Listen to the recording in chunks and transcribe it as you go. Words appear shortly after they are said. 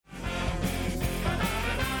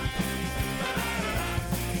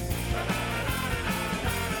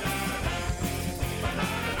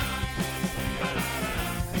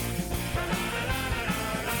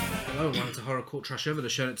Horror Cult Trash Over, the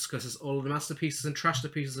show that discusses all of the masterpieces and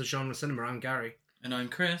trashterpieces of genre cinema. I'm Gary. And I'm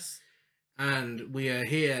Chris. And we are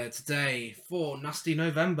here today for Nasty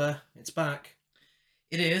November. It's back.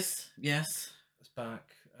 It is, yes. It's back.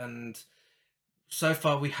 And so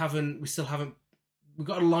far we've got a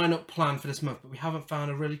lineup plan for this month, but we haven't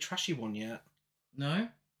found a really trashy one yet. No?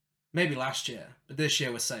 Maybe last year, but this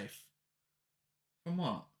year we're safe. From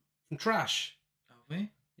what? From trash. Are we?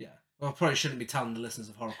 Yeah. Well, I probably shouldn't be telling the listeners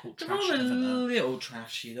of Horror Cult They're Trash all a Over now. little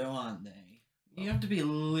trashy though, aren't they? You have to be a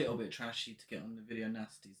little bit trashy to get on the Video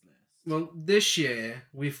Nasties list. Well, this year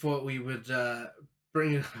we thought we would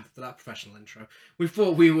bring, after that professional intro, we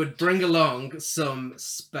thought we would bring along some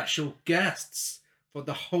special guests for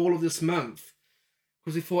the whole of this month.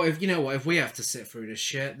 Because we thought, if we have to sit through this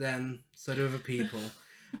shit, then so do other people.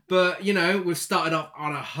 But, we've started off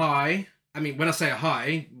on a high. I mean, when I say a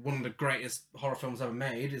high, one of the greatest horror films ever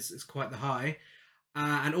made is quite the high.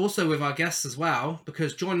 And also with our guests as well,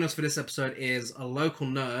 because joining us for this episode is a local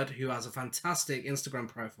nerd who has a fantastic Instagram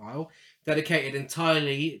profile dedicated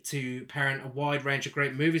entirely to pairing a wide range of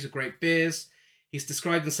great movies with great beers. He's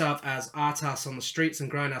described himself as artass on the streets and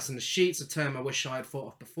grindhouse in the sheets, a term I wish I had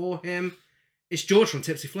thought of before him. It's George from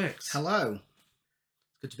Tipsy Flicks. Hello.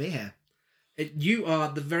 It's good to be here. You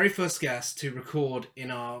are the very first guest to record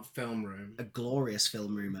in our film room. A glorious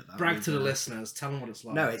film room at that. Brag to the listeners. Tell them what it's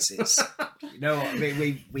like. No, it's you know what,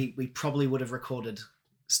 we probably would have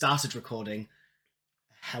started recording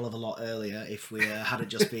a hell of a lot earlier if we had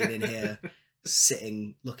just been in here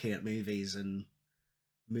sitting looking at movies and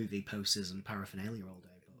movie posters and paraphernalia all day.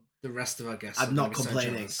 But the rest of our guests. I'm not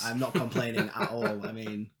complaining. I'm not complaining at all. I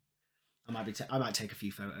mean, I might take a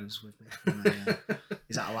few photos with me.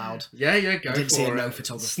 Is that allowed? Yeah, go I didn't see for no it.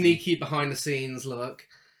 photography. Sneaky behind the scenes look.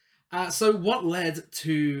 So what led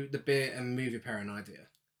to the beer and movie pairing idea?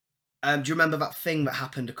 Do you remember that thing that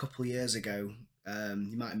happened a couple of years ago?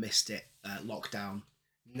 You might have missed it. Lockdown.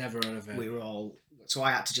 Never heard of it. So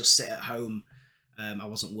I had to just sit at home. I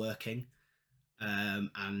wasn't working.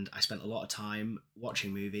 And I spent a lot of time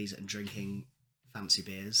watching movies and drinking fancy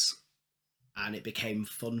beers. And it became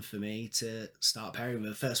fun for me to start pairing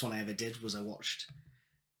them. The first one I ever did was I watched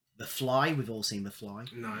The Fly. We've all seen The Fly.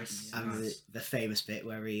 Nice. And nice. The famous bit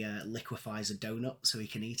where he liquefies a donut so he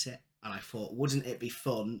can eat it. And I thought, wouldn't it be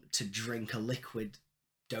fun to drink a liquid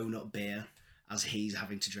donut beer as he's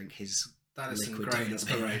having to drink his that is liquid some great donut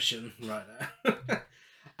inspiration right there.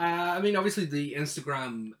 I mean, obviously the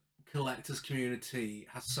Instagram collectors community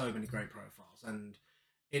has so many great profiles, and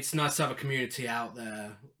it's nice to have a community out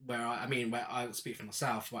there where I speak for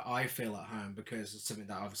myself, where I feel at home, because it's something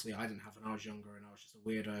that obviously I didn't have when I was younger, and I was just a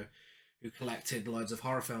weirdo who collected loads of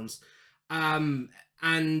horror films.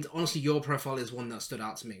 And honestly, your profile is one that stood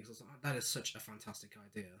out to me, because I was like, that is such a fantastic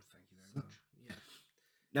idea. Thank you very much. Yeah.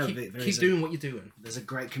 No, keep doing what you're doing. There's a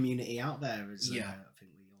great community out there. I think we all know a lot of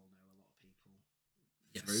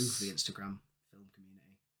people through the Instagram film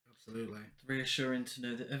community. Absolutely. It's reassuring to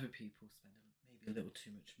know that other people spend maybe a little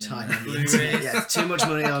too much time on Blu-rays. Yeah, too much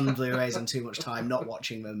money on Blu-rays and too much time not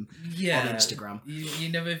watching them on Instagram. You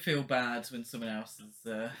never feel bad when someone else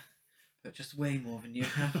has put just way more than you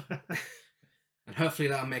have. And hopefully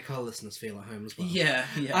that'll make our listeners feel at home as well. Yeah.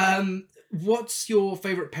 What's your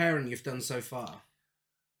favourite pairing you've done so far?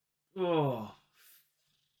 Oh.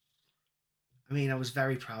 I mean, I was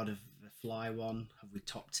very proud of the Fly one. Have we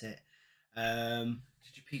topped it?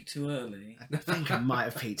 Did you peak too early? I think I might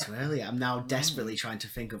have peaked too early. I'm now desperately trying to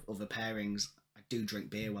think of other pairings. I do drink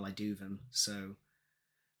beer while I do them, so...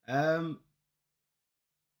 I've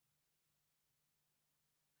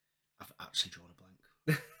actually drawn a blank.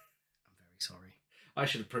 I'm very sorry. I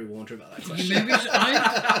should have pre-warned her about that question. Maybe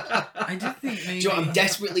I did think maybe... Do you know what, I'm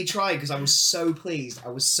desperately trying because I was so pleased.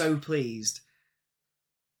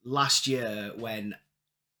 Last year when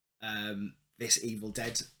this Evil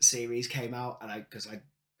Dead series came out, and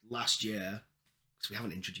last year, because we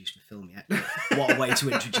haven't introduced the film yet, what a way to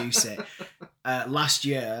introduce it. Last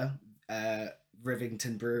year,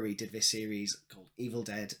 Rivington Brewery did this series called Evil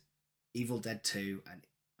Dead 2, and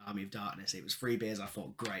Army of Darkness. It was 3 beers. I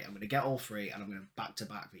thought, great, I'm going to get all 3 and I'm going to back to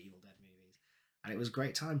back the Evil Dead movies. And it was a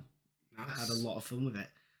great time. Nice. I had a lot of fun with it.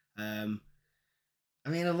 I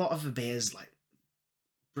mean, a lot of the beers, like,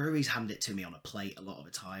 breweries hand it to me on a plate a lot of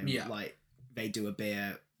the time. Yeah. Like, they do a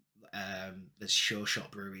beer, the Sure Shot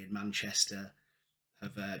Brewery in Manchester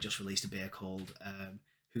have just released a beer called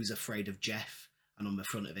Who's Afraid of Jeff? And on the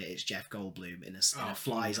front of it, it's Jeff Goldblum in a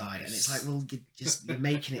fly's eye. And it's like, well, you're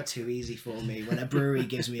making it too easy for me. When a brewery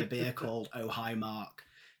gives me a beer called Oh Hi Mark,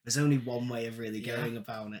 there's only one way of really going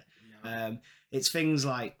about it. Yeah. It's things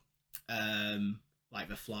like The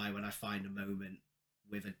Fly, when I find a moment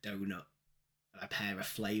with a donut a pair of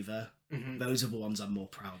flavour. Mhm. Those are the ones I'm more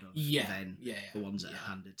proud of than the ones that are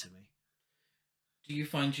handed to me. Do you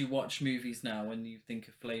find you watch movies now when you think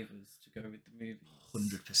of flavours to go with the movies?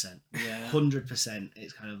 100%. Yeah. 100%.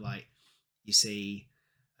 It's kind of like you see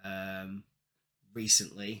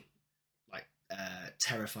recently, like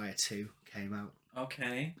Terrifier 2 came out,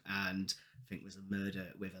 Okay. and I think there's a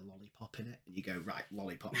murder with a lollipop in it, and you go, right,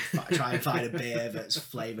 lollipop. Try and find a beer that's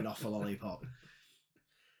flavoured off a lollipop.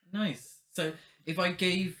 Nice. So if I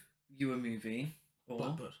gave you a movie, or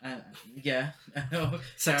Blackbird. yeah,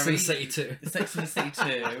 Sex and the City 2. Sex and the City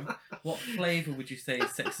 2, what flavour would you say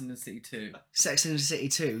is Sex and the City 2? Sex and the City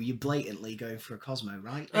 2, you're blatantly going for a Cosmo,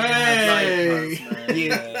 right? Hey!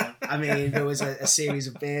 Yeah. I mean, there was a series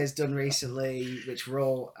of beers done recently, which were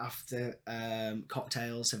all after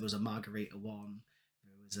cocktails. So there was a margarita one.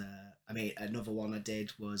 There was another one I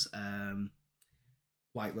did was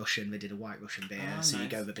White Russian. They did a White Russian beer, so nice. you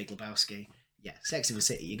go the Big Lebowski. Yeah, Sex and the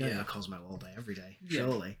City, you're going to Cosmo all day, every day,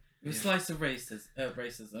 surely. With a slice of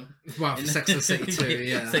racism. Well, for Sex and the City 2,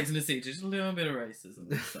 yeah. Sex and the City, just a little bit of racism.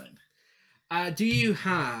 That's fine. Do you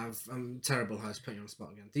have... I'm terrible host, putting you on the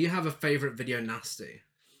spot again. Do you have a favourite video nasty?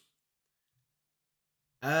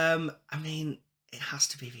 I mean, it has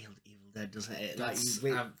to be the Evil Dead, doesn't it? That's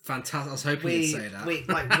fantastic. I was hoping you'd say that.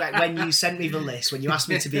 Like when you sent me the list, when you asked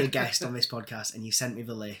me to be a guest on this podcast, and you sent me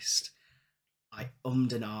the list, I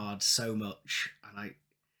ummed and ahed so much, and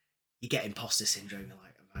you get imposter syndrome. You're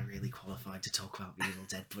like, am I really qualified to talk about the Evil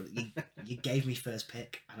Dead? But you gave me first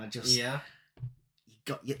pick, and I just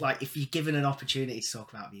if you're given an opportunity to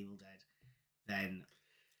talk about the Evil Dead, then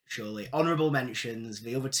surely honourable mentions.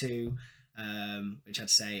 The other two, which I'd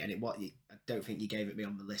say, and I don't think you gave it me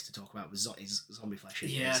on the list to talk about was Zombie Flesh.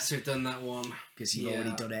 Yes, we've done that one because you've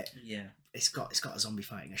already done it. Yeah, it's got a zombie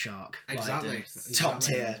fighting a shark. Exactly. Top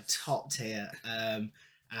tier.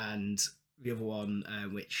 And the other one,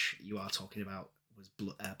 which you are talking about, was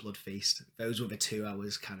Blood Feast. Those were the two I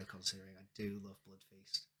was kind of considering. I do love Blood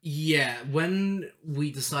Feast. Yeah, when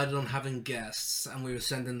we decided on having guests and we were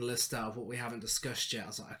sending the list out of what we haven't discussed yet, I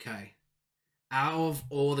was like, okay, out of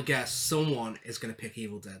all the guests, someone is going to pick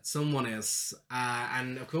Evil Dead. Someone is.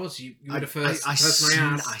 And of course, you were the first person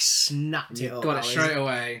I asked. I snapped it up. Got it straight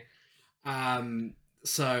away.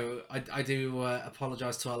 So I do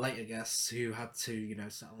apologise to our later guests who had to,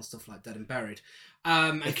 settle on stuff like Dead and Buried.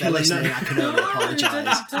 If they're listening, I can only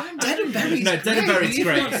apologise. Dead and Buried. No, Dead and Buried's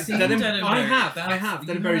great. Dead and Buried. I have.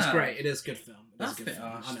 Dead and Buried's great. It is a good film. That's a bit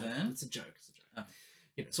harsh, I know. then. It's a joke. Oh.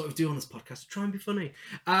 It's what we do on this podcast to try and be funny.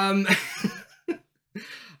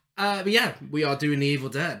 But yeah, we are doing The Evil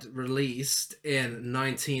Dead, released in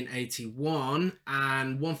 1981.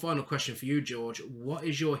 And one final question for you, George. What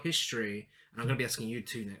is your history? And I'm going to be asking you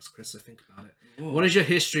too next, Chris, so think about it. Ooh. What is your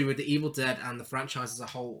history with The Evil Dead and the franchise as a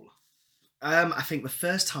whole? I think the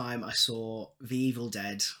first time I saw The Evil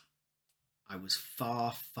Dead, I was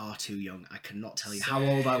far, far too young. I cannot tell you how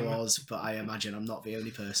old I was, but I imagine I'm not the only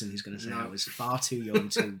person who's going to say I was far too young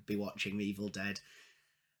to be watching The Evil Dead.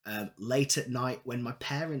 Late at night when my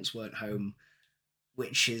parents weren't home,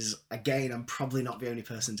 which is, again, I'm probably not the only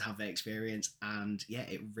person to have that experience, and yeah,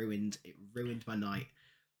 it ruined my night.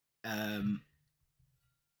 I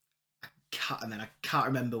can't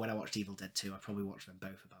remember when I watched Evil Dead 2. I probably watched them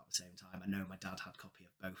both about the same time. I know my dad had a copy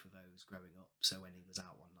of both of those growing up, so when he was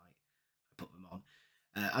out one night, I put them on.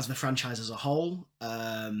 As the franchise as a whole,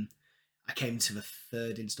 I came to the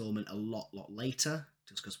third installment a lot later,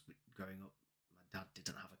 just because growing up, my dad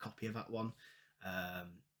didn't have a copy of that one.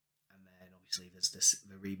 And then obviously there's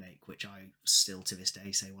the remake, which I still to this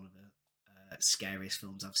day say one of the scariest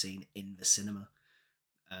films I've seen in the cinema.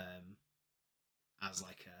 As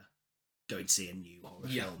like going to see a new horror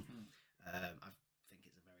film. I think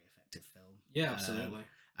it's a very effective film. Yeah, absolutely.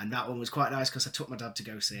 And that one was quite nice because I took my dad to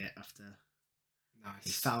go see it after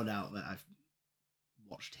he found out that I've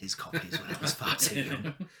watched his copies when I was far too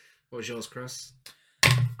young. What was yours, Chris?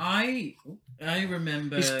 I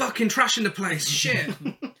remember... He's fucking trashing the place, shit!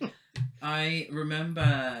 I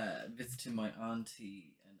remember visiting my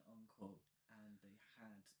auntie and uncle, and they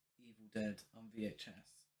had Evil Dead on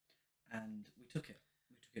VHS, and we took it.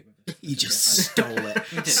 With us. You just stole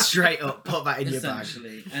it straight up, put that in your bag.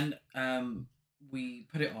 Essentially, and we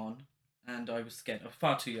put it on, and I was scared. I was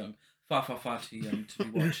far too young, far too young to be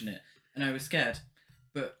watching it, and I was scared.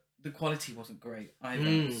 But the quality wasn't great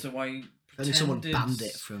either, so I pretended... If only someone banned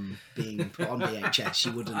it from being put on VHS,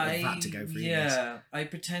 you wouldn't have had to go through this. Yeah, I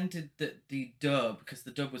pretended that the dub, because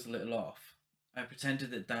the dub was a little off, I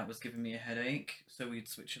pretended that was giving me a headache, so we'd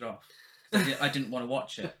switch it off. I didn't want to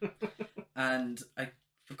watch it, and I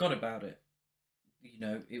forgot about it.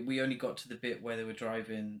 we only got to the bit where they were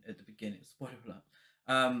driving at the beginning. Spoiler alert.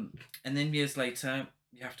 And then years later,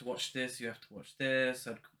 you have to watch this, you have to watch this.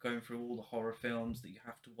 I'm going through all the horror films that you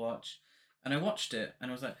have to watch. And I watched it,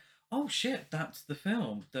 and I was like, oh shit, that's the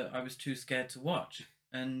film that I was too scared to watch.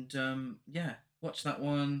 And watched that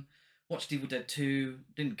one, watched Evil Dead 2,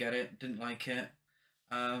 didn't get it, didn't like it.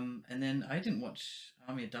 And then I didn't watch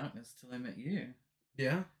Army of Darkness till I met you.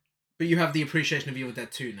 Yeah. But you have the appreciation of Evil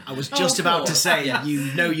Dead 2 now. I was just about to say, yeah.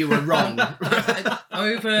 you were wrong.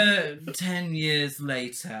 Over 10 years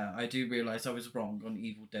later, I do realise I was wrong on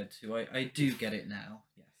Evil Dead 2. I do get it now.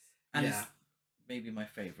 Yes. And it's maybe my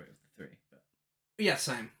favourite of the three. But... Yeah,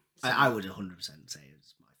 same. I would 100% say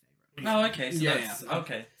it's my favourite. Oh, okay. So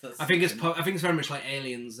okay. So I think it's very much like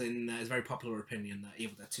Aliens. It's a very popular opinion that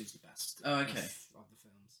Evil Dead 2 is the best. Oh, okay. Of the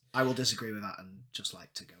films. I will disagree with that and just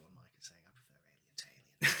like to go on mic and say I prefer Alien to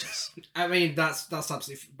Aliens. Just... I mean, that's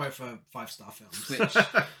absolutely both are 5-star films. Switch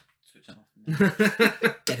off.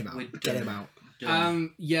 Get him out. Get him out.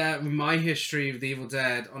 Yeah, my history with the Evil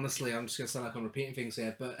Dead, honestly, I'm just going to sound like I'm repeating things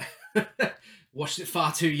here, but watched it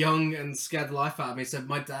far too young and scared the life out of me. So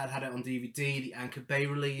my dad had it on DVD, the Anchor Bay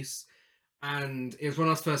release, and it was when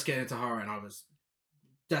I was first getting into horror, and I was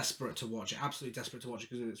desperate to watch it, absolutely desperate to watch it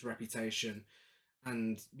because of its reputation.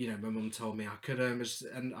 And, my mum told me I couldn't,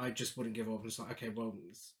 and I just wouldn't give up. And it's like, okay, well,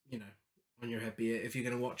 on your head be it. If you're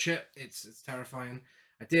going to watch it, it's terrifying.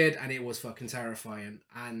 I did, and it was fucking terrifying.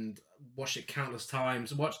 And watched it countless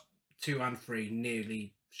times. Watched 2 and 3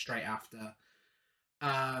 nearly straight after.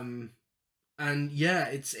 And yeah,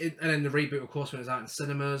 and then the reboot, of course, when it was out in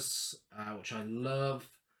cinemas, which I love.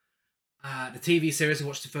 The TV series, we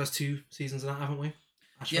watched the first 2 seasons of that, haven't we?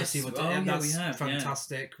 Yes, we have.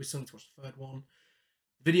 Fantastic. Yeah. We still need to watch the 3rd one.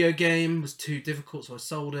 Video game was too difficult, so I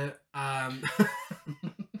sold it.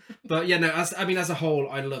 But yeah, no. As a whole,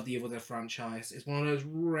 I love the Evil Dead franchise. It's one of those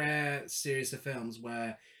rare series of films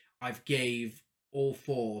where I've gave all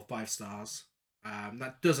 4 5 stars.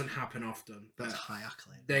 That doesn't happen often. That's high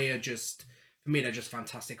accolade. They are just, for me, they're just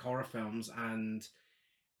fantastic horror films, and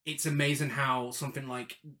it's amazing how something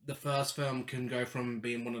like the first film can go from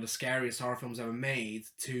being one of the scariest horror films ever made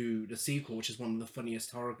to the sequel, which is one of the funniest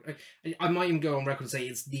horror... I might even go on record and say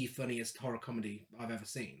it's the funniest horror comedy I've ever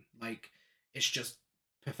seen. Like, it's just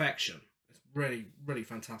perfection. It's really, really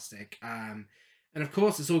fantastic. And of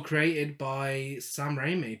course, it's all created by Sam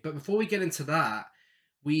Raimi. But before we get into that,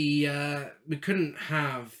 we couldn't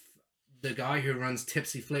have the guy who runs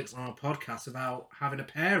Tipsy Flicks on our podcast without having a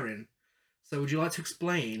pairing. So would you like to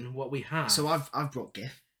explain what we have? So I've brought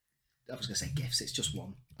GIF. I was going to say gifts. It's just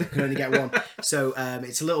one. I can only get one. So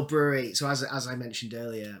it's a little brewery. So as I mentioned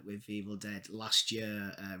earlier with Evil Dead, last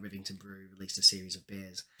year Rivington Brewery released a series of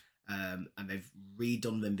beers. And they've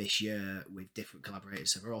redone them this year with different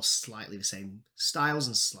collaborators. So they're all slightly the same styles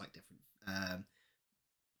and slight different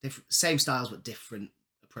same styles but different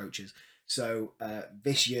approaches. So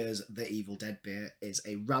this year's The Evil Dead beer is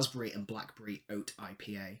a raspberry and blackberry oat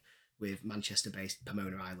IPA with Manchester-based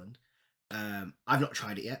Pomona Island. I've not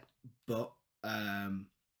tried it yet, but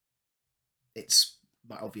it's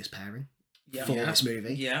my obvious pairing for this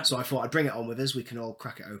movie. Yeah. So I thought I'd bring it on with us. We can all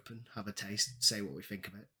crack it open, have a taste, say what we think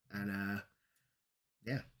of it, and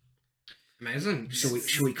amazing. Should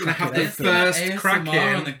we crack have it the open? first crack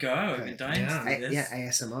on the go. I've been dying Yeah. to do this. Yeah,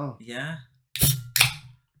 ASMR. Yeah.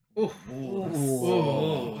 Oh,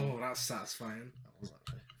 Oh. that's satisfying.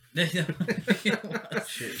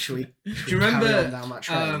 Should we? Do you remember carry on down that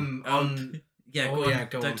train? on? Yeah, Oh, go on. yeah,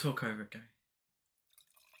 go Don't on. talk over it, go.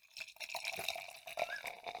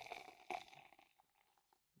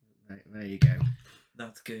 Right, there you go.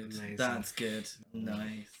 That's good. Amazing. That's good.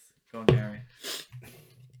 Nice. Go on, Gary.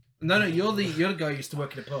 No, you're the guy who used to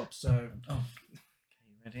work in a pub. So Oh.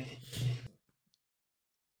 Okay, you ready?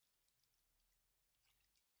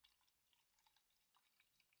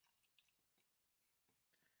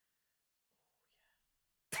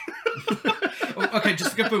 okay,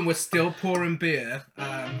 just to confirm, we're still pouring beer.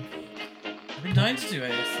 I've been dying to do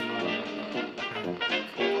ASMR.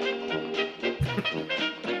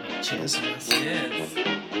 Cheers. Cheers.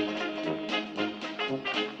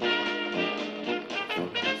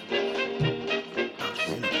 That's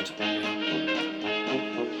really good.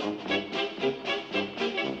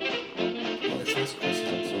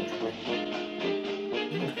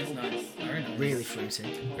 That is nice. Very nice. Really fruity.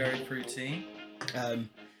 Very fruity.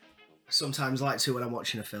 Sometimes like to when I'm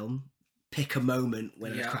watching a film, pick a moment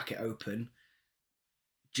when I Yeah. crack it open.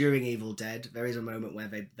 During Evil Dead, there is a moment where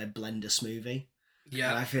they blend a smoothie, and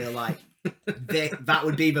I Yeah, feel like that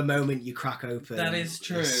would be the moment you crack open. That is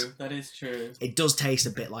true. It's- That is true. It does taste a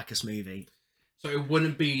bit like a smoothie. So it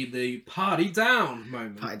wouldn't be the party down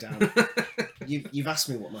moment. Party down. You've asked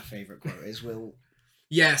me what my favourite quote is.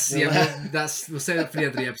 Yes, Well, yeah, we'll say that for the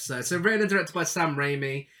end of the episode. So written and directed by Sam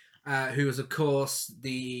Raimi, who is of course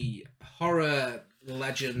the horror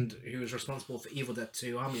legend who was responsible for Evil Dead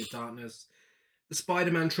 2, Army of Darkness, the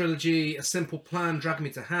Spider-Man trilogy, A Simple Plan, Drag Me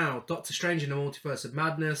to Hell, Doctor Strange in the Multiverse of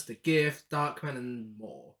Madness, The Gift, Darkman, and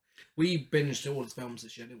more. We binged all his films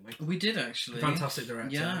this year, didn't we? We did actually. Fantastic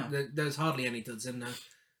director. Yeah. There's hardly any duds in there.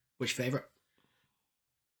 Which favourite?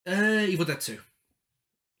 Evil Dead 2.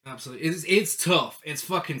 Absolutely. It's tough. It's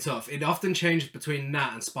fucking tough. It often changes between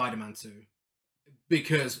that and Spider-Man 2.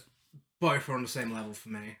 Because both are on the same level for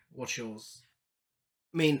me. What's yours?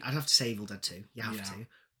 I mean, I'd have to say Evil Dead 2. You have Yeah. to.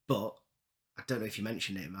 But I don't know if you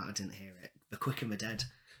mentioned it, Matt. I didn't hear it. The Quick and the Dead.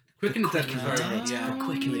 Quick and the Dead Quick was and the very Dead. good. Yeah. The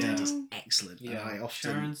Quick and the Dead Yeah. is excellent. Yeah. And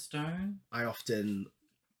Sharon Stone. I've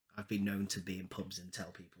been known to be in pubs and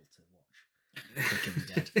tell people to watch Quick and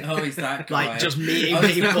the Dead. Oh, he's that guy. Like, just meeting Oh,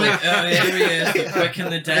 he's the people. Quick- oh, here he is. The Quick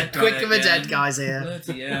and the Dead guy. Quick and the again. Dead guys here.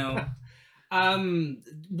 Bloody hell.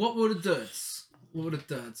 What were the duds?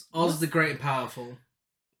 Oz the Great and Powerful.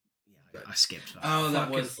 Yeah, I skipped that. Oh, that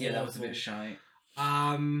Fucking was that was a bit awful. shy.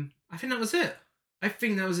 I think that was it. I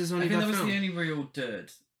think that was his only I think that good was film. the only real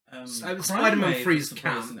dirt. Spider-Man Wave Freeze was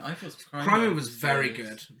count. surprising. I thought Crime Wave was very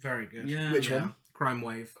good. Very good. Yeah. Which Yeah. one? Crime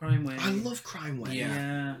Wave. Crime Wave. I love Crime Wave. Yeah.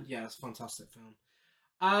 Yeah. Yeah, it's a fantastic film.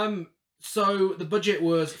 So the budget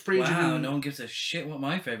was 300. Wow, no one gives a shit what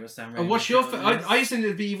my favourite Sam Raimi And what's your? film is. I used to think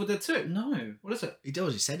it'd be Evil Dead 2. No. What is it? He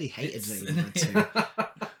does. He said he hated It's- Evil Dead 2.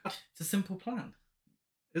 It's a simple plan.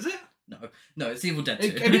 Is it? No, it's Evil Dead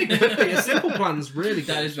 2. I mean, it could be. A Simple Plan's really good.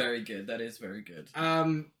 That is very good. That is very good.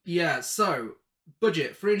 Yeah. So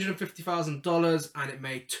budget $350,000, and it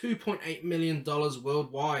made $2.8 million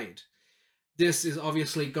worldwide. This is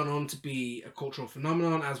obviously gone on to be a cultural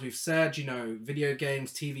phenomenon, as we've said. You know, video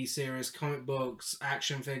games, TV series, comic books,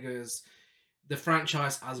 action figures. The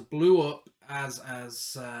franchise has blew up as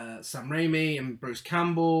Sam Raimi and Bruce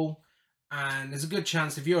Campbell, and there's a good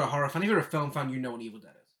chance if you're a horror fan, if you're a film fan, you know what Evil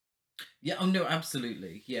Dead is. Yeah. Oh no,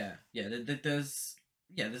 absolutely. Yeah. Yeah. There's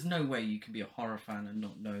no way you can be a horror fan and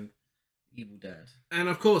not know Evil Dead. And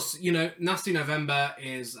of course, you know, Nasty November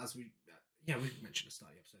is, as we mentioned at the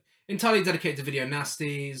start of the episode, entirely dedicated to Video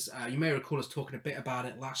Nasties. You may recall us talking a bit about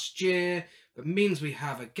it last year, but means we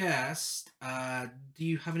have a guest. Do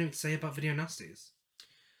you have anything to say about Video Nasties?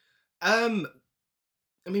 I mean,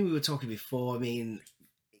 we were talking before. I mean,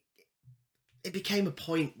 it became a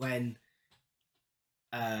point when,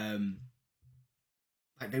 like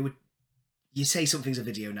you say something's a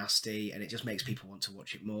video nasty, and it just makes people want to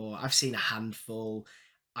watch it more. I've seen a handful.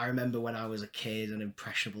 I remember when I was a kid, an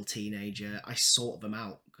impressionable teenager, I sought them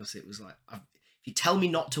out because it was like, if you tell me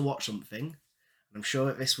not to watch something, and I'm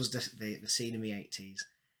sure this was the scene in the 80s.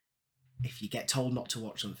 If you get told not to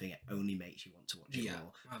watch something, it only makes you want to watch it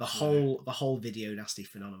more. Absolutely. The whole video nasty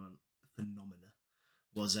phenomena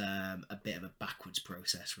was a bit of a backwards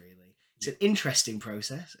process, really. It's an interesting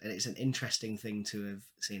process, and it's an interesting thing to have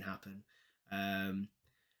seen happen.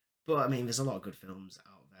 But I mean, there's a lot of good films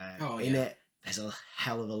out there. In it, there's a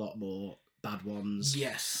hell of a lot more bad ones.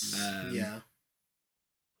 Yes. Yeah.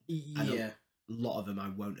 Yeah. A lot of them I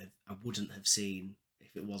wouldn't have seen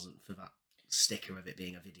if it wasn't for that sticker of it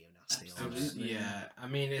being a video nasty. Absolutely. Yeah. I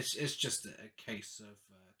mean, it's just a case of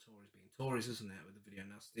Tories being Tories, isn't it? With the Video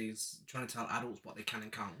Nasties, trying to tell adults what they can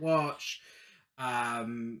and can't watch.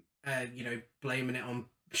 You know, blaming it on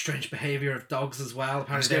strange behaviour of dogs as well.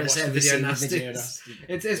 Apparently, they watch the Video Nasties.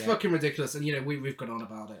 It's fucking ridiculous, and you know we've gone on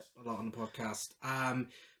about it a lot on the podcast.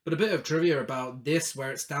 But a bit of trivia about this,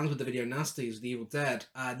 where it stands with the Video Nasties, The Evil Dead.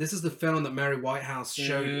 This is the film that Mary Whitehouse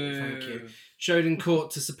showed in court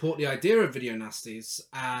to support the idea of Video Nasties.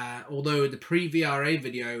 Although the pre-VRA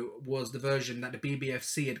video was the version that the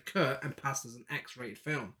BBFC had cut and passed as an X-rated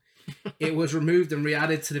film. It was removed and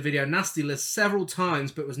re-added to the Video Nasty list several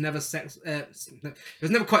times, but was never it was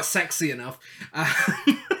never quite sexy enough.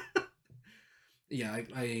 Yeah,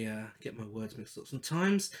 I get my words mixed up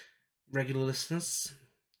sometimes. Regular listeners,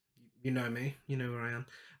 you know me, you know where I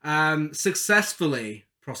am. Successfully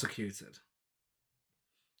prosecuted.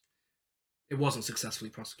 It wasn't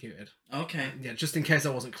successfully prosecuted. Okay. Yeah, just in case I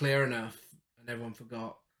wasn't clear enough and everyone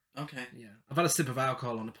forgot. Okay. Yeah, I've had a sip of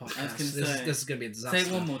alcohol on the podcast. I was gonna say, this is going to be a disaster. Say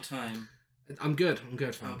it one more time. I'm good,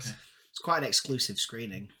 folks. Okay. It's quite an exclusive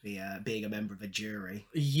screening, being a member of a jury.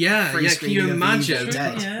 Yeah, Free yeah. Can screening you of Evil imagine?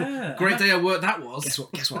 Dead. Yeah. Great day at work that was.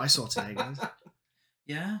 Guess what I saw today, guys?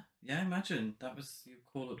 Yeah. Yeah. Imagine that was your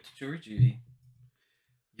call up to jury duty.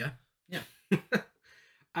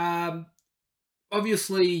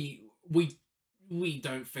 Obviously, we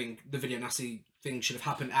don't think the Video Nasty think should have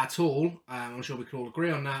happened at all. I'm sure we could all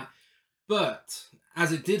agree on that. But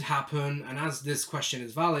as it did happen, and as this question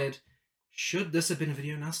is valid, should this have been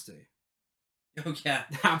video nasty? Oh yeah,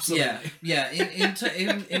 Absolutely. yeah.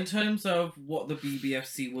 In terms of what the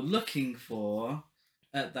BBFC were looking for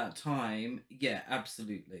at that time, yeah,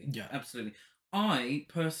 absolutely, Yeah. absolutely. I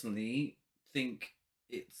personally think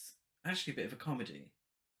it's actually a bit of a comedy.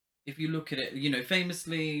 If you look at it, you know,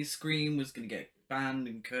 famously, Scream was going to get banned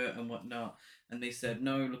and cut and whatnot, and they said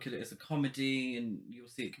no, look at it as a comedy, and you'll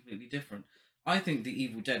see it completely different. I think The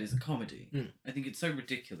Evil Dead is a comedy. I think it's so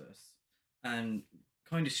ridiculous and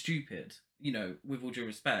kind of stupid, you know, with all due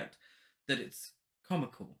respect, that it's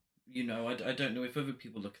comical. You know, I don't know if other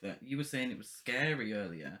people look at that. You were saying it was scary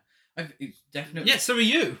earlier. It's definitely... Yeah, so are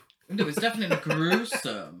you. No, it's definitely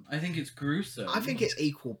gruesome. I think it's gruesome. I think it's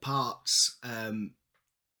equal parts.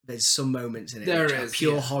 There's some moments in it There which are is,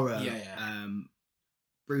 pure yeah. horror. Yeah.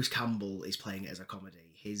 Bruce Campbell is playing it as a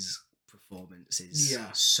comedy. His performance is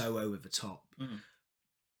so over the top.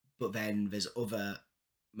 But then there's other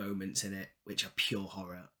moments in it which are pure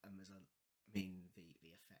horror, and there's the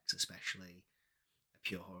effects especially are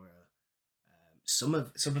pure horror. Some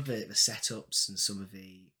of the setups and some of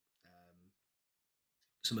the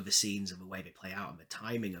scenes and the way they play out and the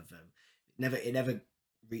timing of them, it never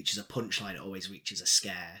reaches a punchline. It always reaches a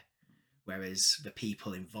scare. Whereas the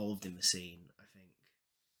people involved in the scene, I think,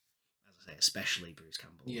 as I say, especially Bruce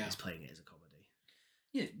Campbell, is playing it as a comedy.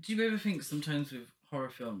 Yeah. Do you ever think sometimes with horror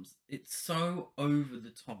films, it's so over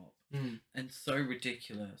the top and so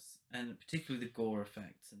ridiculous, and particularly the gore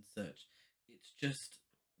effects and such, it's just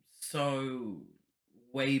so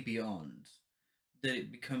way beyond that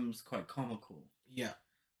it becomes quite comical. Yeah.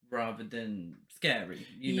 Rather than scary,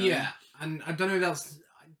 you know? Yeah, and I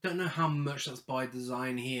don't know how much that's by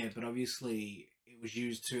design here, but obviously it was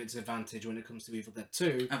used to its advantage when it comes to Evil Dead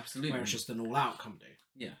 2. Absolutely. Where it's just an all-out comedy.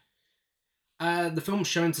 Yeah. The film was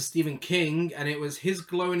shown to Stephen King, and it was his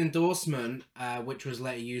glowing endorsement, which was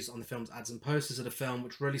later used on the film's ads and posters of the film,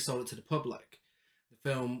 which really sold it to the public. The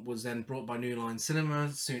film was then brought by New Line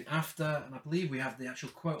Cinema soon after, and I believe we have the actual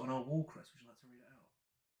quote on our wall, Chris. Would you like to read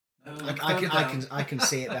it out? I can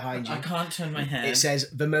see it behind you. I can't turn my head. It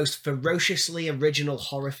says, the most ferociously original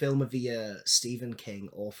horror film of the year, Stephen King,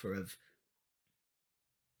 author of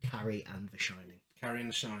Carrie and The Shining. Carrie and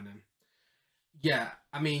The Shining. Yeah,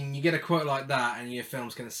 I mean, you get a quote like that and your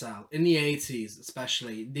film's going to sell. In the 80s,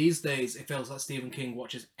 especially, these days, it feels like Stephen King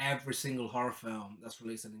watches every single horror film that's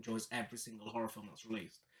released and enjoys every single horror film that's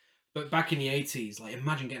released. But back in the 80s, like,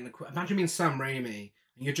 imagine being Sam Raimi,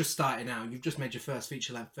 and you're just starting out, you've just made your first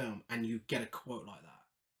feature-length film, and you get a quote like that.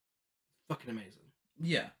 Fucking amazing.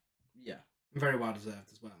 Yeah. Very well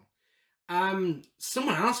deserved as well.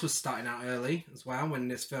 Someone else was starting out early as well when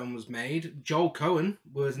this film was made. Joel Cohen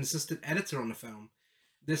was an assistant editor on the film.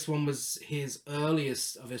 This one was his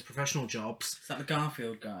earliest of his professional jobs. Is that the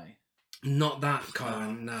Garfield guy? Not that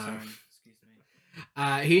Cohen, no. Sorry. Excuse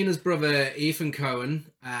me. He and his brother Ethan Cohen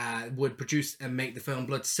would produce and make the film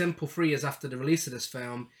Blood Simple 3 years after the release of this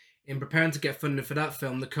film. In preparing to get funding for that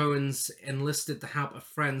film, the Coens enlisted the help of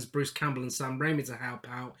friends Bruce Campbell and Sam Raimi to help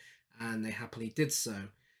out, and they happily did so.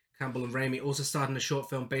 Campbell and Raimi also starred in a short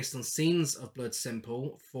film based on scenes of Blood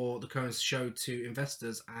Simple for the Coens to show to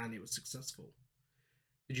investors, and it was successful.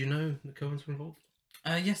 Did you know the Coens were involved?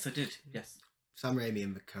 Yes, I did. Yes. Sam Raimi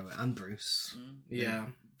and the Coen and Bruce. Yeah.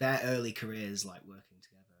 Their early careers, like working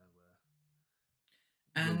together,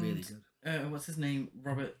 were really good. What's his name?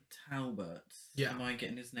 Robert Talbot. Yeah. Am I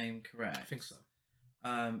getting his name correct? I think so.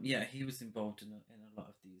 Yeah, he was involved in a lot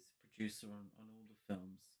of these. Producer on all the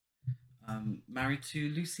films. Married to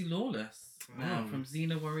Lucy Lawless now from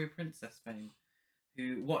Xena Warrior Princess fame,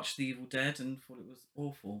 who watched The Evil Dead and thought it was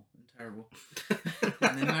awful and terrible,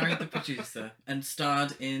 and then married the producer and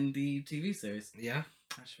starred in the TV series. Yeah.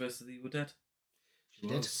 Ash vs. the Evil Dead. She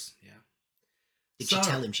was. Yeah. Did she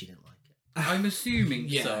tell him she didn't like it? I'm assuming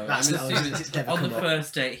Yeah, so. that's- I'm assuming it's never on come the up.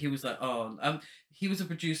 first date he was like, he was a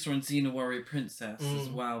producer on Xena Warrior Princess as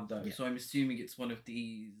well, though. Yeah. So I'm assuming it's one of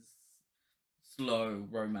these slow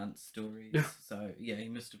romance stories. Yeah. So yeah, he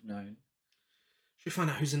must have known. Should we find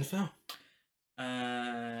out who's in the film?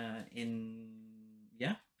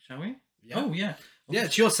 Shall we? Yeah. Oh yeah. Yeah,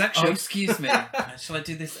 it's your section. Oh, excuse me. Shall I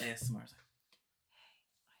do this ASMR?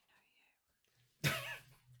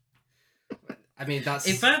 I mean,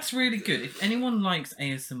 If that's really good, if anyone likes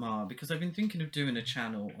ASMR, because I've been thinking of doing a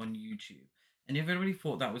channel on YouTube, and if everybody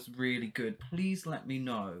thought that was really good, please let me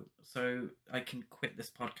know so I can quit this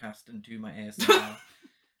podcast and do my ASMR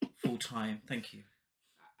full time. Thank you.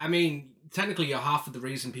 I mean, technically, you're half of the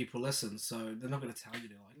reason people listen, so they're not going to tell you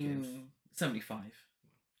they like it. 75.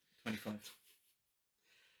 25.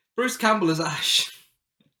 Bruce Campbell is Ash.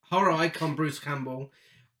 Horror icon Bruce Campbell.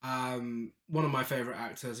 One of my favourite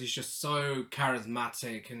actors. He's just so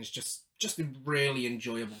charismatic and it's just really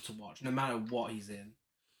enjoyable to watch, no matter what he's in.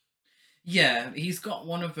 Yeah, he's got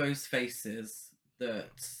one of those faces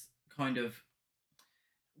that's kind of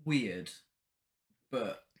weird,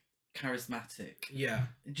 but charismatic. Yeah.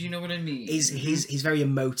 Do you know what I mean? He's very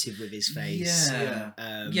emotive with his face. Yeah.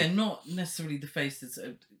 Yeah. Not necessarily the face that's...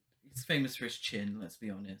 he's famous for his chin, let's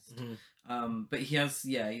be honest. Mm-hmm. But he has...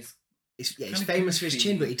 he's... He's famous for his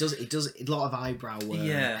chin, but he does a lot of eyebrow work.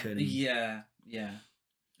 Yeah.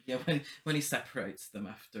 When he separates them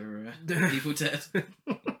after Evil Dead.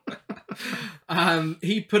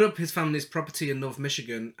 He put up his family's property in North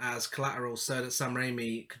Michigan as collateral so that Sam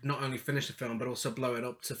Raimi could not only finish the film but also blow it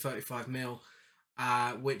up to 35 mil,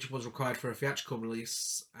 which was required for a theatrical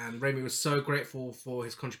release. And Raimi was so grateful for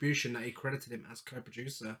his contribution that he credited him as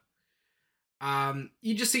co-producer.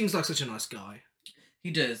 He just seems like such a nice guy. He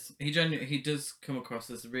does. He does come across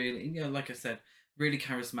as really, like I said, really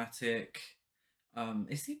charismatic.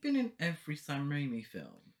 Has he been in every Sam Raimi film?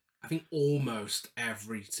 I think almost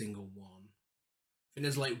every single one. I think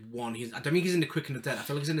there's like one. I don't think he's in the Quick and the Dead. I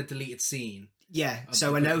feel like he's in a deleted scene. Yeah, of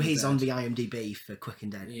so the I know Quick and he's the on Dead. the IMDb for Quick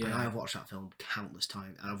and Dead, and Yeah. I have watched that film countless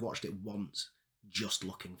times, and I've watched it once just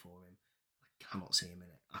looking for him. I cannot see him in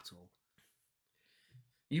it at all.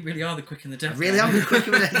 You really are the Quick and the Dead. I really guy. am the Quick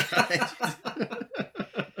and the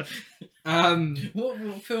Dead.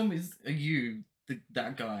 What film are you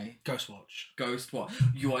that guy? Ghostwatch. Ghostwatch.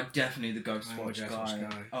 You are definitely the I'm a Ghostwatch Ghostwatch guy.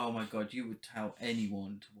 guy. Oh my god, you would tell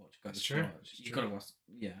anyone to watch Ghostwatch. It's true. It's You true. gotta watch.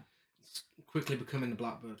 Yeah. It's quickly becoming the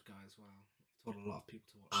Blackbird guy as well. I've told a lot of people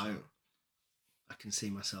to watch that. I can see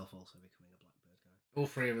myself also becoming a Blackbird guy. All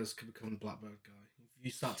three of us could become the Blackbird guy. If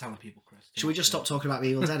you start telling people, Chris. Should we just stop talking about the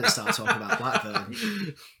Evil Dead and start talking about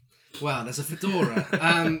Blackbird? Well, there's a fedora.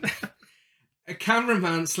 A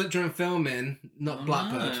cameraman slipped during filming, not Oh,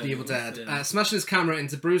 Blackbird, no. The Evil Dead, Yeah. smashing his camera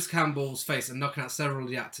into Bruce Campbell's face and knocking out several of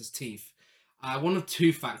the actor's teeth. One of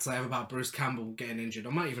two facts I have about Bruce Campbell getting injured. I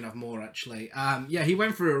might even have more, actually. He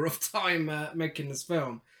went through a rough time making this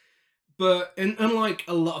film. But unlike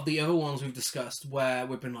a lot of the other ones we've discussed, where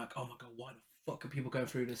we've been like, oh my god, why the fuck are people going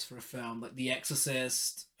through this for a film? Like The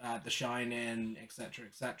Exorcist, The Shining, etc.,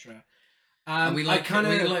 etc. And we like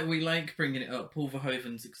I we like bringing it up. Paul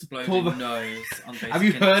Verhoeven's exploding Paul Ver- nose on Basic Have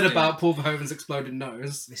you heard Instinct. about Paul Verhoeven's exploded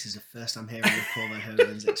nose? This is the first I'm hearing of Paul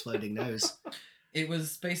Verhoeven's exploding nose. It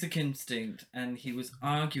was Basic Instinct, and he was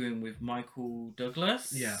arguing with Michael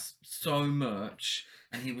Douglas so much,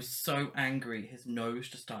 and he was so angry his nose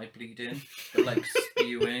just started bleeding, but like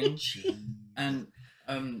spewing. And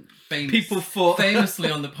People thought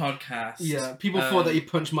famously on the podcast. Yeah, people thought that he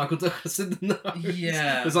punched Michael Douglas in the nose.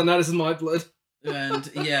 Yeah. Because I know this is my blood.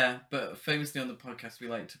 And but famously on the podcast we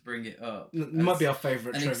like to bring it up. It might as be our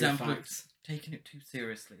favourite an trivia example fact. of taking it too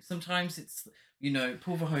seriously. Sometimes it's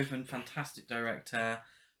Paul Verhoeven, fantastic director,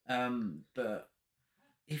 but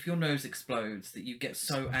if your nose explodes, that you get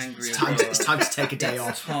so angry. It's time to take a day it's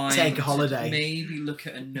off. time Take a to holiday. Maybe look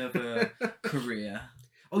at another career.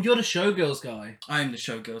 Oh, you're the Showgirls guy. I'm the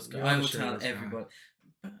Showgirls guy. You're I the will tell Showgirls guy. everybody.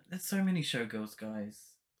 But there's so many Showgirls guys.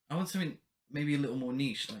 I want something maybe a little more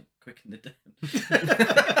niche, like Quick and the Dead.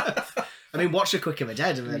 I mean, watch The Quick and the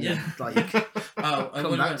Dead, and then I come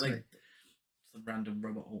want back to to me. some random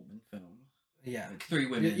Robert Altman film. Yeah. Like 3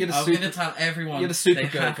 Women. You're the I'm super- going to tell everyone you're the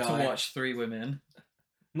Supergirl they have guy. to watch 3 Women.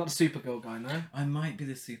 Not the Supergirl guy, no? I might be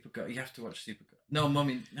the Supergirl. You have to watch Supergirl. No,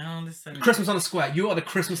 Mummy. No, this is Christmas on the Square. You are the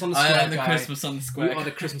Christmas on the I Square am the guy. Christmas on the Square. You are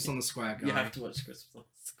the Christmas on the Square guy. You have to watch Christmas on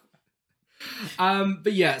the Square.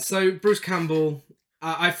 But yeah, so Bruce Campbell,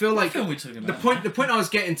 I feel What like film are we talking the about? point I was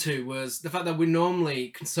getting to was the fact that we're normally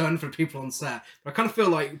concerned for people on set, but I kind of feel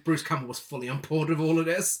like Bruce Campbell was fully on board with all of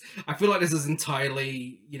this. I feel like this is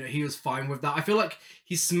entirely, he was fine with that. I feel like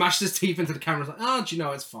he smashed his teeth into the camera. Like, do you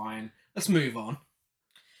know, it's fine. Let's move on.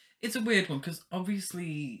 It's a weird one because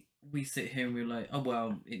obviously we sit here and we're like, oh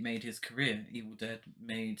well, it made his career. Evil Dead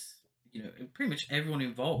made, pretty much everyone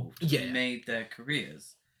involved made their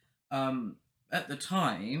careers. At the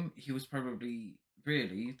time, he was probably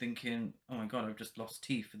really thinking, oh my god, I've just lost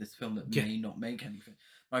teeth for this film that may not make anything.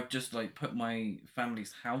 I've just put my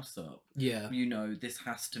family's house up. Yeah. This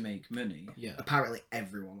has to make money. Yeah. Apparently,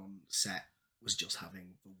 everyone on set was just having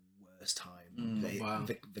the worst time. Wow.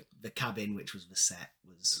 The cabin, which was the set,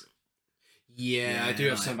 was. Yeah, I do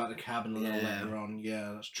have like- something about the cabin a little Yeah. later on.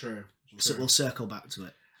 Yeah, that's true. So we'll circle back to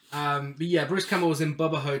it. But yeah, Bruce Campbell was in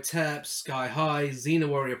Bubba Hotep, Sky High, Xena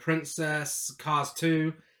Warrior Princess, Cars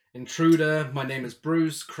 2, Intruder, My Name is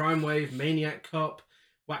Bruce, Crime Wave, Maniac Cop,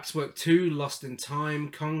 Waxwork 2, Lost in Time,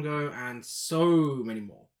 Congo, and so many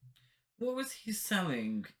more. What was he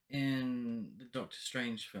selling in the Doctor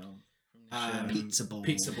Strange film? From this year? Pizza balls.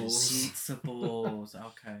 Pizza balls. Pizza balls.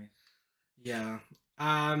 Okay. Yeah.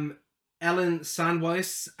 Ellen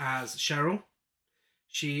Sandweiss as Cheryl.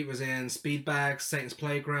 She was in Speedbag, Satan's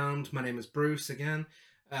Playground, My Name is Bruce again,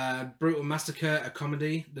 Brutal Massacre, a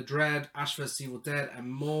comedy, The Dread, Ash vs Evil Dead,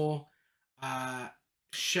 and more.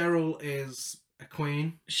 Cheryl is a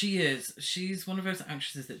queen. She is. She's one of those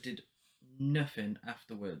actresses that did nothing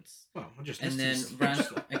afterwards. Well, I just And then listed ran.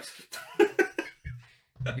 some.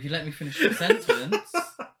 If you let me finish the sentence.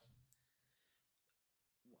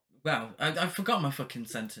 Wow, I forgot my fucking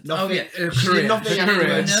sentence. Nothing, oh, yeah. she did nothing Her career.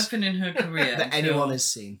 afterwards Nothing in her career that until anyone has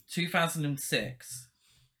seen. 2006.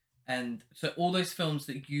 And so all those films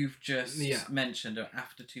that you've just Yeah. mentioned are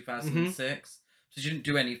after 2006. So she didn't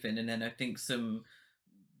do anything. And then I think some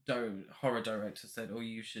horror director said, oh,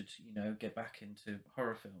 you should, get back into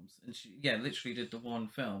horror films. And she, literally did the one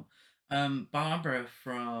film. Barbara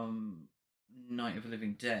from Night of the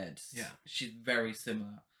Living Dead. Yeah. She's very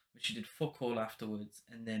similar. But she did fuck all afterwards.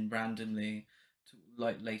 And then randomly,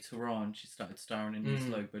 later on, she started starring in these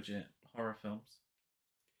low budget horror films.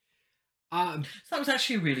 So that was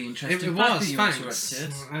actually a really interesting It fact was, that you thanks.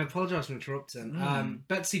 interrupted. I apologise for interrupting. Mm.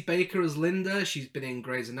 Betsy Baker as Linda. She's been in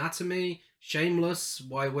Grey's Anatomy, Shameless,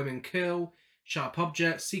 Why Women Kill, Sharp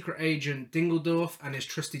Objects, Secret Agent Dingledorf, and his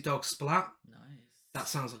trusty dog Splat. Nice. That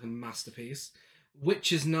sounds like a masterpiece.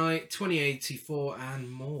 Witch's Night, 2084, and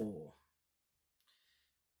more.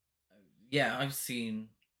 Yeah, I've seen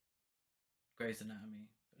Grey's Anatomy.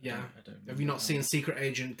 But Yeah. I don't Have you not remember seen Secret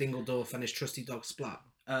Agent Dingledorf and his trusty dog Splat?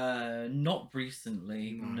 Not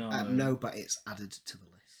recently, No. no. No, but it's added to the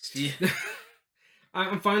list. Yeah.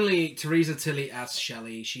 And finally, Teresa Tilly as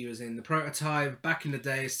Shelley. She was in The Prototype, Back in the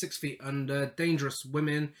Day, 6 Feet Under, Dangerous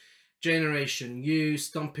Women, Generation U,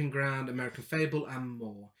 Stomping Ground, American Fable, and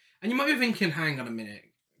more. And you might be thinking, hang on a minute,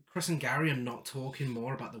 Chris and Gary are not talking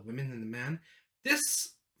more about the women than the men.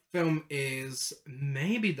 This film is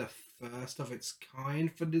maybe the first of its kind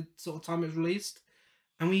for the sort of time it's released.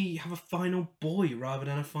 And we have a final boy rather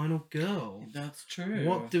than a final girl. That's true.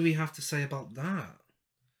 What do we have to say about that?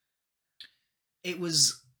 It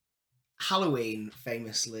was Halloween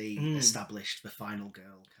famously Mm. established the final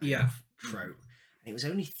girl kind Yeah. of trope. And it was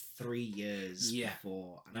only 3 years Yeah.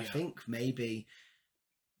 before. And I Yeah. think maybe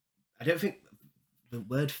I don't think the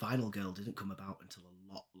word final girl didn't come about until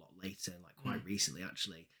a lot later, like quite recently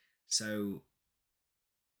actually. So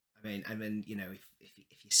I mean,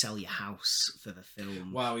 if you sell your house for the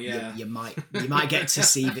film, Wow, yeah. you might get to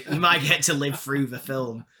see you might get to live through the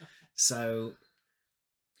film. So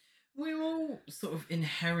We're all sort of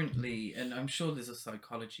inherently, and I'm sure there's a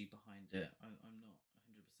psychology behind it, I'm not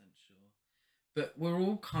 100% sure, but we're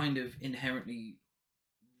all kind of inherently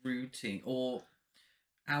rooting, or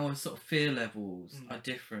our sort of fear levels are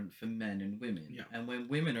different for men and women. Yeah. And when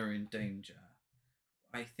women are in danger,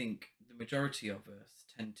 I think the majority of us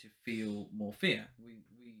tend to feel more fear. We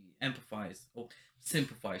empathise, or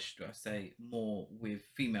sympathise, should I say, more with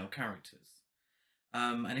female characters.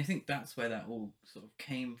 And I think that's where that all sort of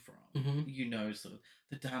came from. Sort of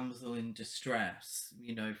the damsel in distress,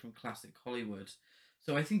 from classic Hollywood.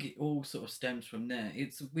 So I think it all sort of stems from there.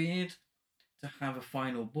 It's weird to have a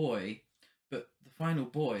final boy, but the final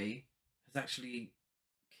boy has actually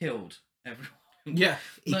killed everyone. Yeah.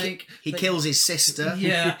 he kills his sister,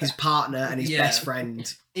 Yeah. his partner, and his Yeah. best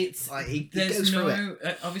friend. It's Like he there's goes through it.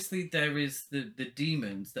 no obviously there is the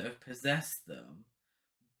demons that have possessed them,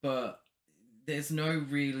 but there's no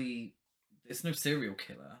serial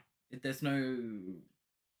killer. There's no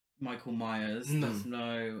Michael Myers. No. There's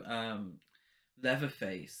no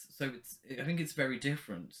Leatherface. So I think it's very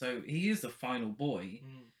different. So he is the final boy,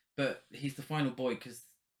 but he's the final boy because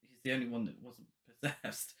he's the only one that wasn't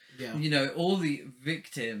possessed. Yeah. All the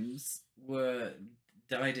victims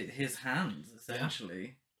died at his hands,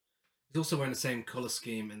 essentially. He's also wearing the same colour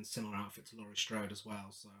scheme and similar outfit to Laurie Strode as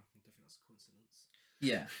well, so I think that's a coincidence.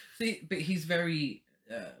 Yeah. See, but he's very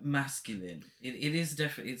masculine. It's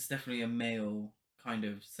definitely a male kind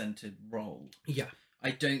of centered role. Yeah. I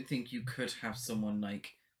don't think you could have someone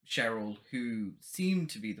like Cheryl, who seemed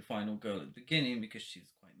to be the final girl at the beginning because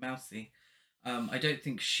she's quite mousy. I don't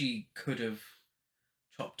think she could have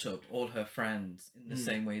chopped up all her friends in the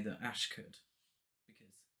same way that Ash could,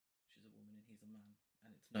 because she's a woman and he's a man,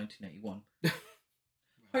 and it's 1981.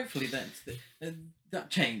 Hopefully that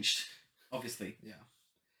changed, obviously. Yeah.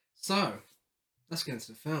 So, let's get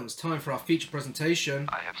into the film. It's time for our feature presentation.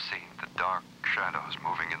 I have seen the dark shadows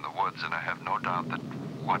moving in the woods, and I have no doubt that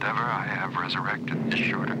whatever I have resurrected is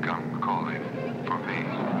sure to come calling for me.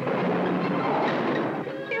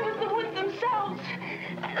 It was the woods themselves.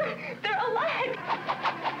 Their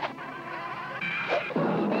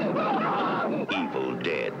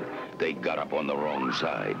They got up on the wrong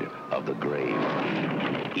side of the grave.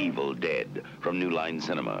 Evil Dead from New Line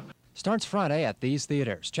Cinema. Starts Friday at these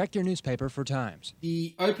theaters. Check your newspaper for times.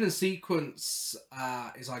 The opening sequence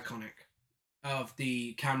is iconic, of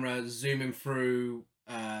the camera zooming through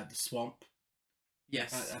the swamp.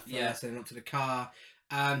 Yes. Then up to the car.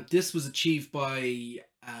 This was achieved by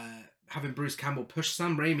having Bruce Campbell push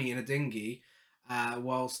Sam Raimi in a dinghy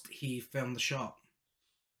whilst he filmed the shot.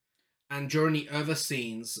 And during the other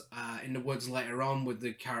scenes in the woods later on with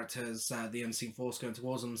the characters, the unseen force going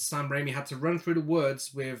towards them, Sam Raimi had to run through the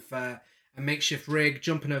woods with a makeshift rig,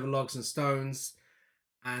 jumping over logs and stones,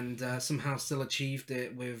 and somehow still achieved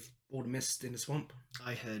it with all the mist in the swamp.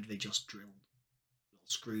 I heard they just drilled little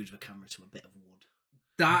screwed the camera to a bit of wood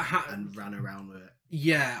and ran around with it.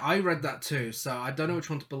 Yeah, I read that too, so I don't know which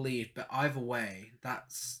one to believe, but either way,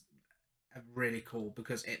 that's really cool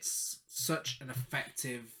because it's such an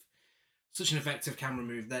effective camera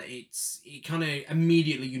move that it kind of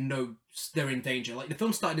immediately they're in danger. Like the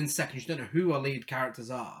film started in seconds, you don't know who our lead characters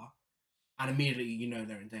are, and immediately you know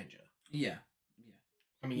they're in danger. Yeah.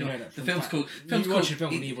 I mean, you know that the film's called. You watch a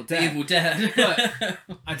film with Evil Dead. Evil Dead. But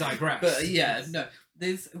I digress. But yeah, no.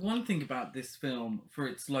 There's one thing about this film for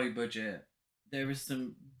its low budget. There is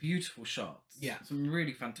some beautiful shots. Yeah, some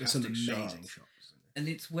really fantastic There's some amazing shots. And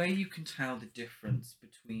it's where you can tell the difference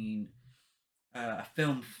between a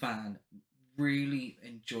film fan really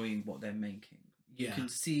enjoying what they're making. You can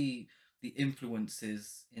see the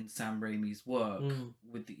influences in Sam Raimi's work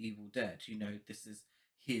with The Evil Dead. You know, this is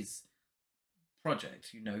his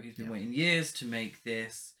project. You know, he's been waiting years to make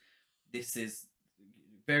this. This is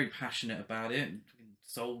very passionate about it.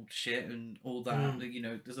 Sold shit and all that. You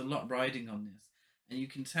know, there's a lot riding on this. And you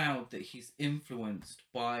can tell that he's influenced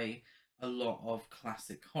by a lot of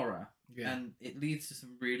classic horror. Yeah. And it leads to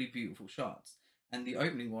some really beautiful shots. And the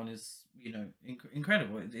opening one is, you know,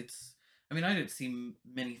 incredible. It's, I mean, I don't see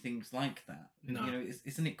many things like that. No. You know,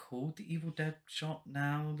 isn't it called the Evil Dead shot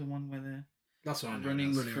now? The one where they're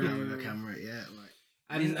running through the camera, yeah. Like,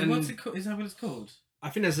 and what's it called? Is that what it's called? I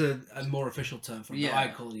think there's a more official term for it. Yeah. I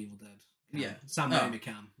call it Evil Dead. Yeah. Sam Raimi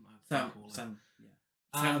can. Sam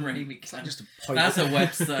Raimi can. Just a point. That's a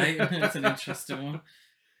website. That's an interesting one.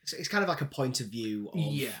 It's kind of like a point of view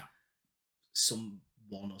of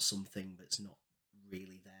someone or something that's not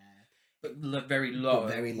really there. But very low.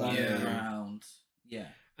 Very low. Around. Yeah.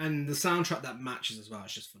 And the soundtrack that matches as well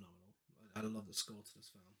is just phenomenal. I love the score to this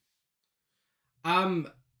film.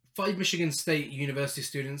 5 Michigan State University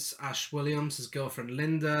students, Ash Williams, his girlfriend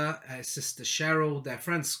Linda, his sister Cheryl, their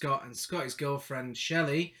friend Scott, and Scotty's girlfriend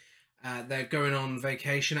Shelley. They're going on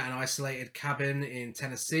vacation at an isolated cabin in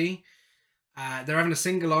Tennessee. They're having a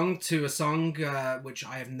sing-along to a song, which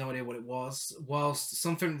I have no idea what it was, whilst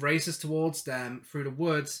something races towards them through the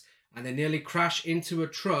woods, and they nearly crash into a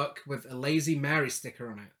truck with a Lazy Mary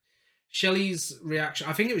sticker on it. Shelley's reaction,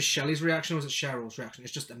 I think it was Shelley's reaction, or was it Cheryl's reaction?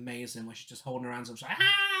 It's just amazing, where she's just holding her hands up, like,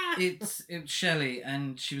 ah! It's Shelley,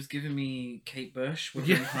 and she was giving me Kate Bush with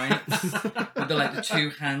Heights, with the 2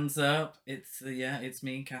 hands up. It's it's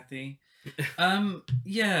me, Kathy.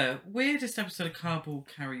 Weirdest episode of Cardboard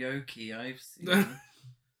Karaoke I've seen.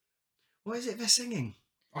 What is it they're singing?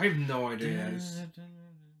 I have no idea.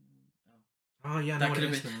 Oh yeah, that could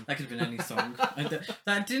have been any song.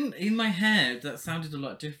 That didn't in my head. That sounded a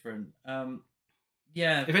lot different.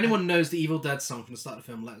 If anyone knows the Evil Dead song from the start of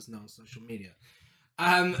the film, let us know on social media.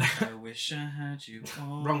 I wish I had you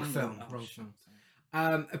all. Wrong film.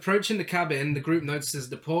 Approaching the cabin, the group notices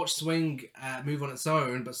the porch swing move on its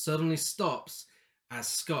own, but suddenly stops as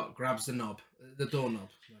Scott grabs the doorknob.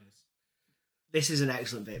 This is an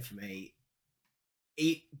excellent bit for me.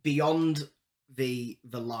 Beyond the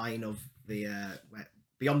line of the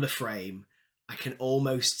beyond the frame, I can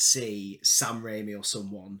almost see Sam Raimi or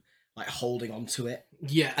someone like holding onto it,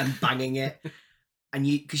 and banging it. And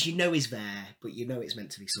because you know he's there, but you know it's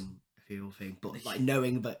meant to be some feel thing. But like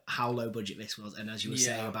knowing that how low budget this was, and as you were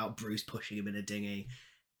saying about Bruce pushing him in a dinghy,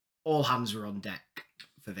 all hands were on deck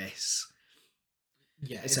for this.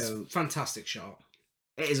 Yeah, it's a fantastic shot.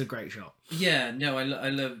 It is a great shot. Yeah, no, I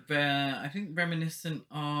love. I think reminiscent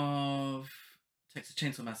of Texas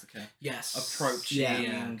Chainsaw Massacre. Yes,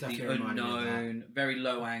 approaching the unknown, very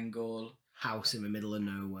low angle. House in the middle of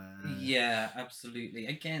nowhere. Yeah, absolutely.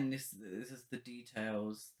 Again, this is the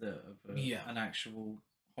details of an actual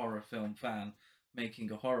horror film fan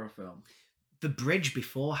making a horror film. The bridge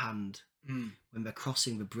beforehand, when they're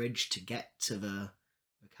crossing the bridge to get to the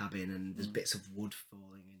cabin, and there's bits of wood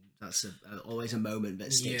falling in. That's always a moment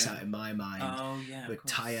that sticks out in my mind. Oh yeah, where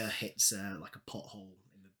Tyre hits like a pothole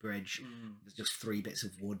in the bridge. There's just 3 bits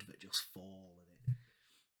of wood that just fall, and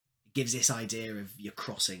it gives this idea of you're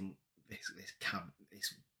crossing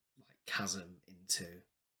this like chasm into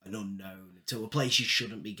an unknown, to a place you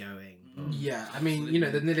shouldn't be going. But Yeah, I mean,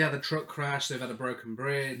 they've nearly had a truck crash, they've had a broken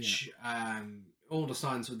bridge, all the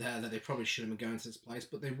signs were there that they probably shouldn't be going to this place,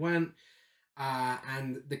 but they went,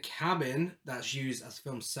 and the cabin that's used as a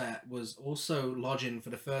film set was also lodging for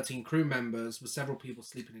the 13 crew members, with several people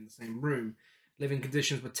sleeping in the same room. Living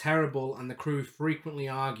conditions were terrible, and the crew frequently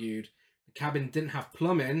argued. The cabin didn't have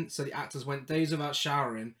plumbing, so the actors went days without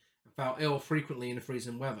showering and fell ill frequently in the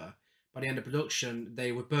freezing weather. By the end of production,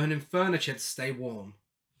 they were burning furniture to stay warm.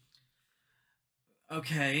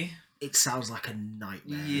 Okay. it sounds like a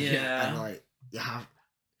nightmare. Yeah. And like you have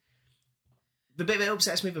the bit that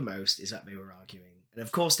upsets me the most is that they were arguing. And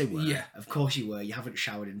of course they were. Yeah. Of course you were. You haven't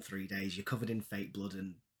showered in 3 days. You're covered in fake blood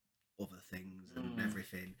and other things and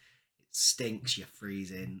everything. It stinks. You're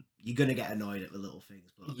freezing. You're going to get annoyed at the little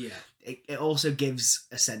things. But Yeah. it also gives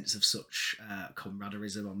a sense of such camaraderie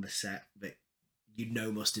on the set that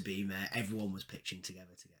must have been there. Everyone was pitching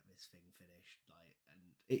together to get this thing finished.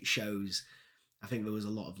 And it shows, I think there was a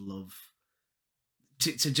lot of love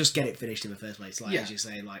to just get it finished in the first place. As you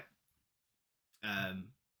say,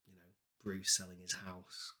 Bruce selling his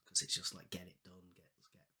house because it's just like, get it done,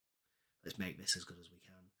 let's make this as good as we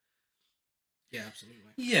can. Yeah, absolutely.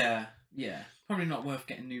 Yeah. Probably not worth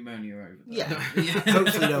getting pneumonia over. Though. Yeah.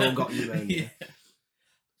 Hopefully no one got pneumonia. Yeah.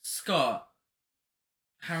 Scott,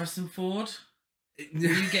 Harrison Ford. Were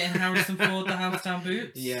you getting Harrison Ford the house down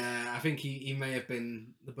boots? Yeah, I think he may have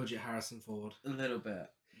been the budget Harrison Ford. A little bit.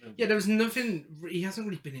 Yeah, there was nothing. He hasn't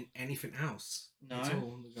really been in anything else. No. At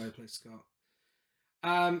all, the guy who plays Scott.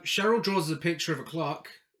 Cheryl draws a picture of a clock.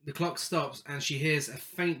 The clock stops and she hears a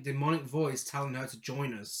faint demonic voice telling her to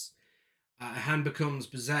join us. Her hand becomes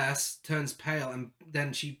possessed, turns pale, and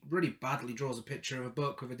then she really badly draws a picture of a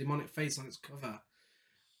book with a demonic face on its cover.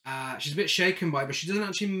 She's a bit shaken by it, but she doesn't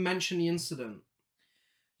actually mention the incident.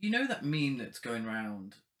 You know that meme that's going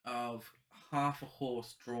round of half a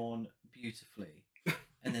horse drawn beautifully,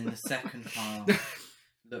 and then the second half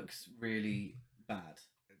looks really bad?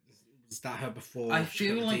 Is that her before? I she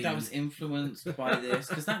feel got like the that demon? was influenced by this,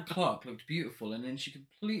 because that clock looked beautiful, and then she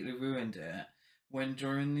completely ruined it when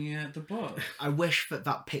during the book. I wish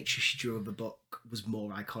that picture she drew of the book was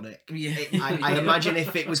more iconic. Yeah. I imagine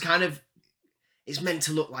if it was kind of, it's meant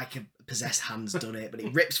to look like a possessed hand's done it, but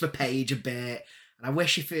it rips the page a bit. And I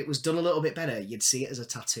wish if it was done a little bit better, you'd see it as a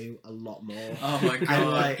tattoo a lot more. Oh my And, god!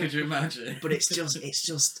 like, Could you imagine? But it's just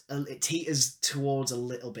it teeters towards a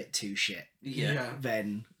little bit too shit. Yeah.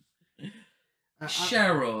 Then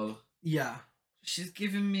Cheryl. Yeah, She's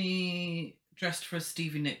giving me dressed for a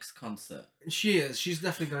Stevie Nicks concert. she is. She's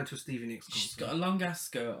definitely going to a Stevie Nicks concert. She's got a long ass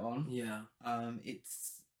skirt on. Yeah.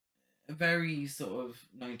 It's a very sort of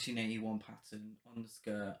 1981 pattern on the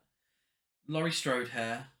skirt. Laurie Strode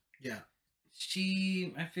hair. Yeah.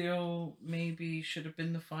 She, I feel, maybe should have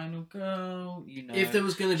been the final girl. You know, If there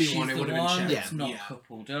was going to be she's one, it the would have been one Cheryl. that's not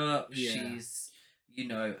coupled up. Yeah. She's,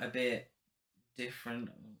 a bit different,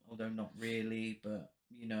 although not really. But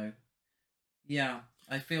yeah,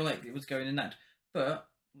 I feel like it was going in that. But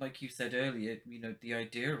like you said earlier, the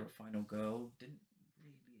idea of a final girl didn't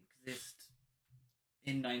really exist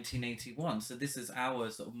in 1981. So this is our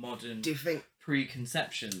sort of modern do you think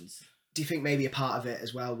preconceptions. maybe a part of it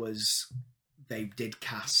as well was they did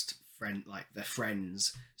cast their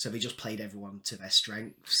friends, so they just played everyone to their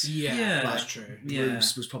strengths. Yeah, that's true. Yeah.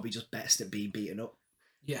 Bruce was probably just best at being beaten up.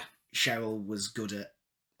 Yeah. Cheryl was good at,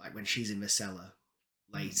 when she's in the cellar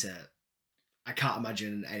later. I can't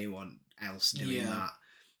imagine anyone else doing that.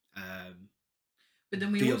 But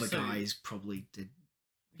then we the also, other guys probably did.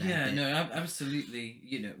 Yeah, no, absolutely.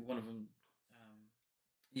 One of them.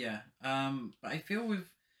 But I feel with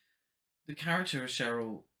the character of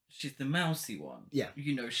Cheryl, she's the mousy one. Yeah.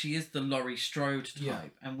 She is the Laurie Strode type, Yeah.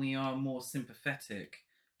 and we are more sympathetic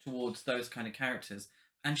towards those kind of characters.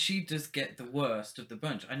 And she does get the worst of the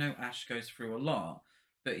bunch. I know Ash goes through a lot,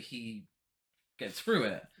 but he gets through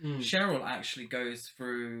it. Cheryl actually goes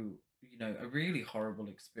through, a really horrible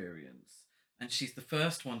experience, and she's the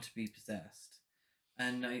first one to be possessed.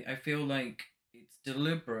 And I feel like it's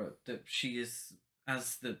deliberate that she is,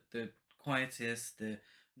 as the quietest, the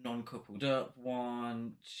non-coupled up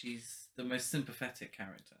one, she's the most sympathetic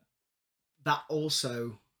character. That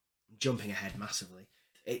also, jumping ahead massively,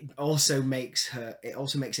 it also makes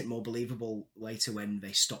it more believable later when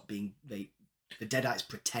they stop being the Deadites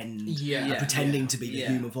pretending to be the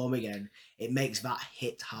human form again. It makes that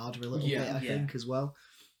hit harder a little bit, I think, as well.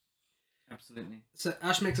 Absolutely. So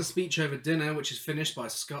Ash makes a speech over dinner, which is finished by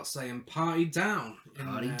Scott saying "Party down."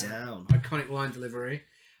 Party down. Iconic line delivery.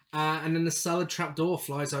 And then the cellar trapdoor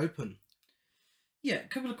flies open. Yeah, a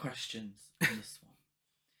couple of questions on this one.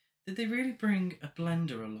 Did they really bring a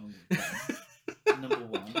blender along with them? Number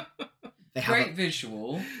one. They Great have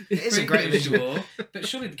visual. It is a great visual. But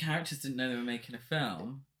surely the characters didn't know they were making a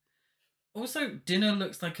film. Also, dinner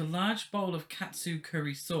looks like a large bowl of katsu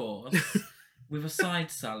curry sauce with a side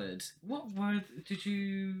salad. What word did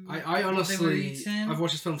you... I what they were honestly, eating? I've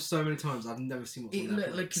watched this film so many times, I've never seen what's It on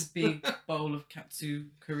looked like a Netflix. big bowl of katsu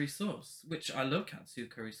curry sauce, which I love katsu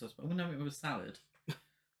curry sauce, but I wouldn't have it with a salad.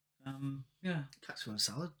 Yeah. Katsu on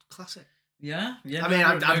salad, classic. Yeah? Yeah. I mean,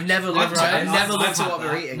 I've never looked tried. at I've what had we're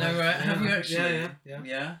that. eating. No, right. Have you Yeah, actually? yeah.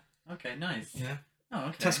 Yeah? Okay, nice. Yeah. Oh,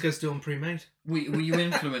 okay. Tesco's still on pre-made. Were you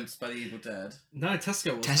influenced by The Evil Dead? No,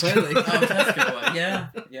 Tesco was, Tesco. clearly. Oh, Tesco one. Yeah,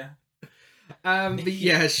 yeah. But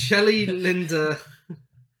yeah, Shelley, Linda...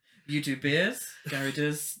 You do beers. Gary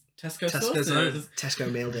does Tesco Tesco's sauces. Tesco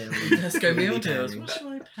meal deal. Tesco meal Really deals. pairings. What shall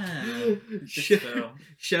I pair? with this Shit. film?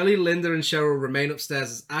 Shelley, Linda, and Cheryl remain upstairs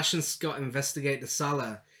as Ash and Scott investigate the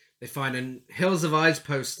cellar. They find a Hills of Eyes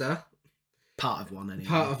poster, Part of one, anyway.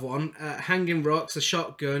 part of one, hanging rocks, a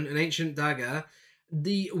shotgun, an ancient dagger,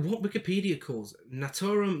 what Wikipedia calls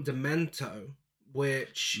Naturum Demento,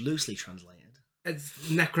 which Loosely translated. it's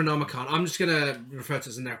Necronomicon. I'm just gonna refer to it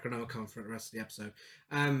as a Necronomicon for the rest of the episode.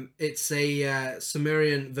 It's a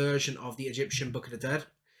Sumerian version of the Egyptian Book of the Dead,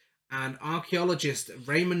 and archaeologist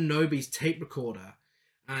Raymond Noby's tape recorder.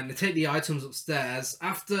 And they take the items upstairs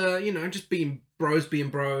after, just being bros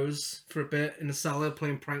for a bit in the cellar,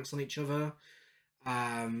 playing pranks on each other.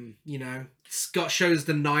 Scott shows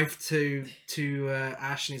the knife to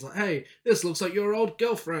Ash, and he's like, "Hey, this looks like your old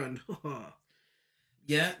girlfriend."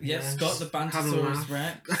 Yeah, Yes. Scott the Having a Bantosaurus laugh.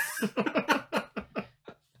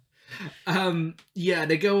 Rex.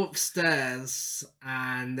 They go upstairs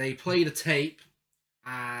and they play the tape,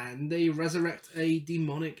 and they resurrect a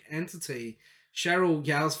demonic entity. Cheryl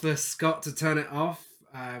yells for Scott to turn it off.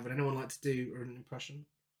 Would anyone like to do an impression?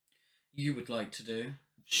 You would like to do.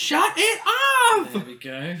 Shut it off! There we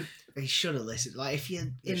go. They should have listened. Like, if you're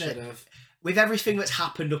They in should a... have. With everything that's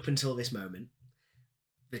happened up until this moment,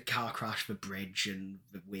 the car crash, the bridge, and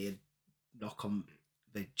the weird knock on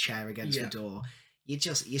the chair against Yeah. the door, you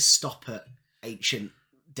stop at ancient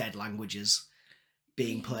dead languages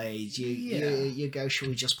being played. You go, shall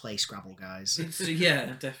we just play Scrabble, guys?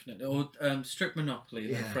 Yeah, definitely. Or strip Monopoly,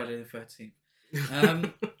 like Yeah. Friday the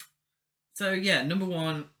 13th. So yeah, number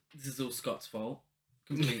one, this is all Scott's fault.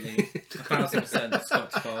 Completely. 1,000%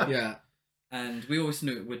 Scott's fault. Yeah. And we always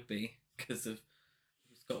knew it would be because of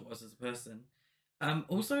who Scott was as a person.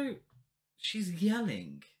 Also, she's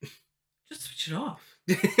yelling. Just switch it off.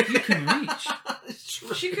 You can reach.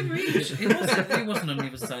 She could reach. It wasn't on the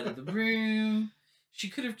other side of the room. She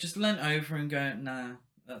could have just leant over and go, "Nah,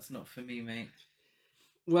 that's not for me, mate."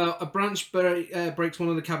 Well, a branch breaks one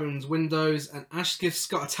of the cabin's windows, and Ash gives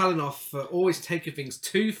Scott a telling off for always taking things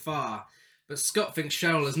too far. But Scott thinks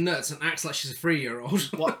Cheryl is nuts and acts like she's a 3-year-old.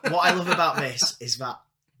 What I love about this is that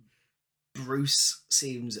Bruce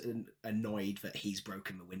seems annoyed that he's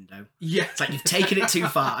broken the window. Yeah. It's like, you've taken it too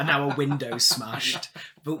far and now a window's smashed.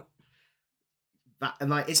 But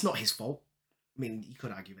it's not his fault. I mean, you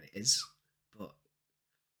could argue that it is, but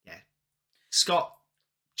yeah, Scott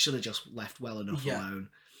should have just left well enough alone.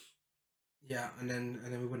 Yeah, and then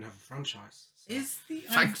we wouldn't have a franchise. So. Is the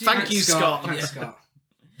Thank idea... you, Scott. Thanks, Yeah. Scott.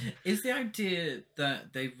 Is the idea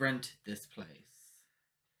that they rented this place?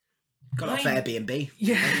 Got off Airbnb.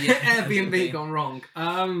 Yeah, Yeah, Airbnb Airbnb. gone wrong.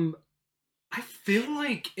 I feel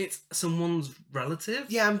like it's someone's relative.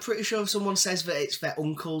 Yeah, I'm pretty sure someone says that it's their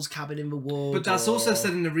uncle's cabin in the wood. But that's also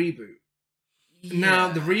said in the reboot. Now,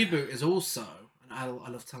 the reboot is also, and I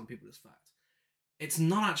love telling people this fact, it's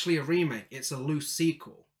not actually a remake, it's a loose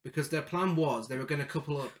sequel. Because their plan was they were going to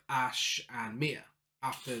couple up Ash and Mia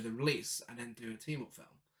after the release and then do a team-up film.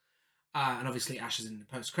 And obviously Ash is in the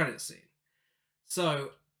post-credits scene. So,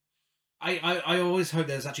 I always hope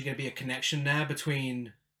there's actually going to be a connection there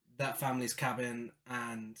between that family's cabin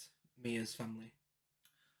and Mia's family.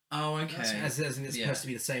 Oh, okay. As in it's supposed to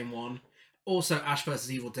be the same one. Also, Ash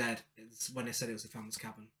vs. Evil Dead is when they said it was the family's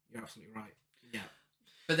cabin. You're absolutely right. Yeah.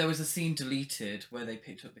 But there was a scene deleted where they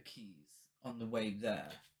picked up the keys on the way there.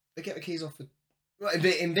 They get the keys off the... Well,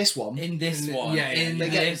 in this one. In this one. yeah, In they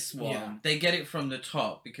get- this one. yeah. They get it from the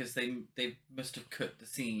top because they must have cut the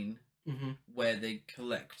scene Mm-hmm. where they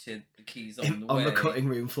collected the keys on the on way. the cutting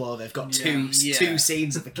room floor, they've got Yeah. two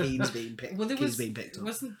scenes of the keys being picked. Well, keys being picked up.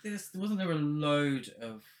 wasn't there a load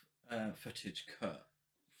of footage cut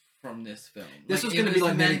from this film? This was it going to be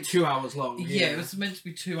like nearly meant- 2 hours long. Yeah, it was meant to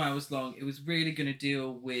be 2 hours long. It was really going to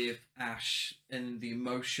deal with Ash and the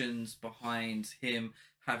emotions behind him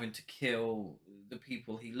having to kill the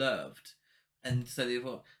people he loved. And so they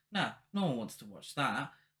thought, nah, no one wants to watch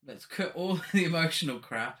that. Let's cut all the emotional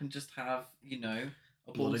crap and just have, you know,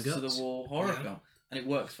 a Blood and balls to guts. the wall horror Yeah. film. And it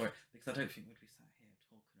works for it. Because I don't think we'd be sat here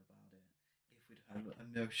talking about it if we'd had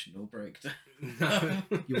an emotional breakdown.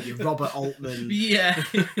 No. Your Robert Altman Yeah.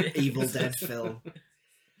 Evil Dead film.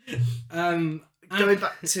 And- Going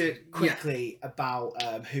back to quickly about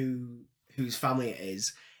whose family it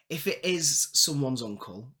is. If it is someone's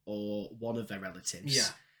uncle or one of their relatives, Yeah.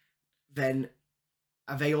 then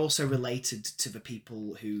are they also related to the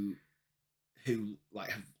people who like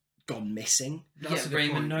have gone missing? That's a good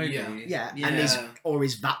Raymond point. Noby. Yeah, Yeah. and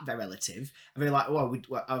is that their relative? And they're like, well,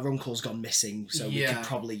 our uncle's gone missing, so we Yeah. could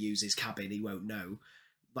probably use his cabin. He won't know.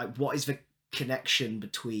 Like, what is the connection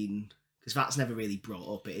between? Because that's never really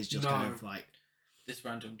brought up. It is just kind No. of like, This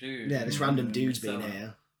random dude. yeah, this random dude's So, been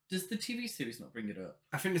here. Does the TV series not bring it up?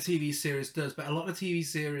 I think the TV series does, but a lot of TV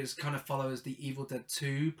series kind of follows the Evil Dead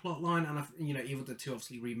 2 plotline, and you know, Evil Dead 2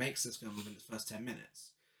 obviously remakes this film within its first 10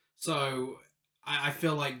 minutes. So I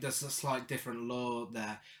feel like there's a slight different lore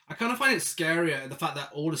there. I kind of find it scarier, the fact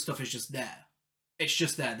that all the stuff is just there. It's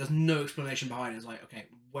just there. There's no explanation behind it. It's like, okay,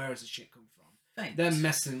 where does this shit come from? Thanks. They're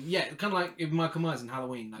messing, yeah, kind of like with Michael Myers in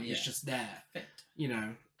Halloween. Like, it's Yeah. just there. Fate. You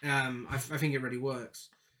know, I think it really works.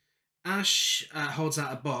 Ash holds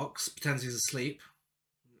out a box, pretends he's asleep,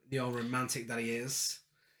 the old romantic that he is.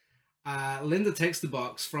 Linda takes the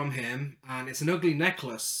box from him, and it's an ugly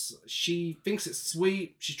necklace. She thinks it's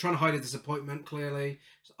sweet. She's trying to hide her disappointment, clearly.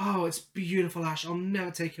 She's, oh, it's beautiful, Ash. I'll never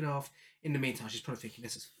take it off. In the meantime, she's probably thinking,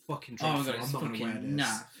 this is fucking Oh my dreadful. god, it's I'm not going to wear fucking this.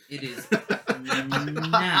 naff. It is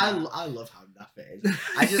I love how naff it is.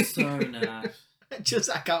 I just so naff.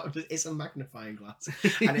 I can't. It's a magnifying glass,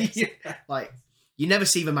 and it's Yeah. like you never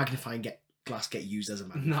see the magnifying glass get used as a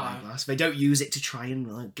magnifying No. glass. They don't use it to try and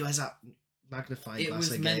like, where's that magnifying It glass was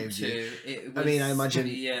they meant gave you? to. It I was, mean, I imagine-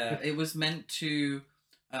 Yeah, it was meant to.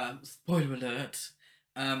 Spoiler alert.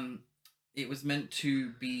 It was meant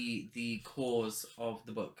to be the cause of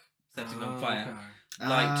the book setting on fire. Okay.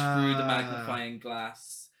 Light through the Ah. magnifying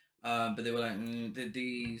glass. But they were like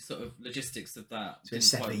the sort of logistics of that So didn't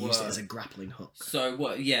instead, quite they work. used it as a grappling hook. So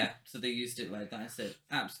what? Yeah. So they used it like that. I said,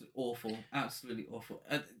 absolutely awful. Absolutely awful.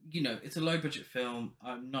 You know, it's a low budget film.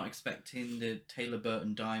 I'm not expecting the Taylor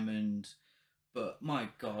Burton diamond, but my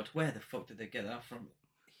God, where the fuck did they get that from?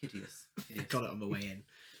 Hideous. Hideous. Got it on the way in.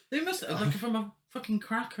 They must have like from a fucking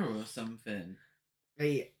cracker or something.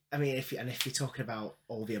 I mean, if you're talking about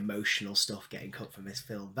all the emotional stuff getting cut from this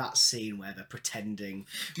film, that scene where they're pretending,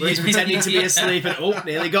 where he's pretending to be Yeah. asleep and oh,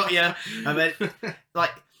 nearly got you, and then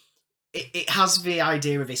like it has the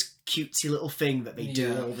idea of this cutesy little thing that they do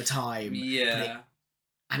Yeah. all the time, Yeah.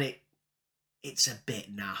 and it's a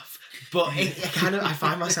bit naff, but it kind of I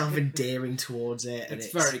find myself endearing towards it, and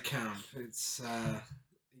It's very camp. It's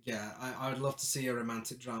yeah. I would love to see a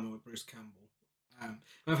romantic drama with Bruce Campbell.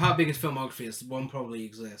 Of how big his filmography is, one probably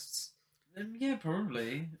exists. Yeah,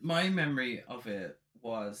 probably. My memory of it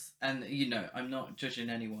was, and you know, I'm not judging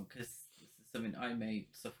anyone because this is something I may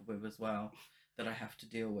suffer with as well that I have to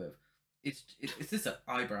deal with. It's this an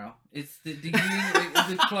eyebrow? It's the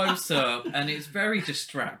close up, and it's very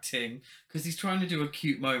distracting because he's trying to do a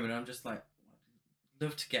cute moment. I'm just like,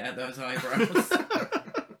 love to get at those eyebrows.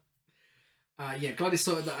 Yeah, glad he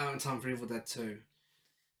sorted that out in time for Evil Dead 2.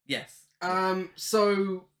 Yes.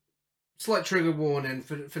 So slight trigger warning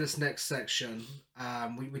for this next section.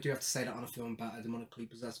 We do have to say that on a film about a demonically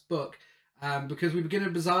possessed book, because we begin a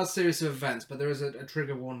bizarre series of events, but there is a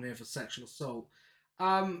trigger warning here for sexual assault.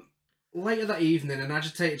 Later that evening, an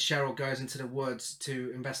agitated Cheryl goes into the woods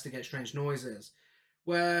to investigate strange noises,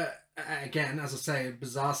 where, again, as I say, a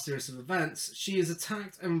bizarre series of events, she is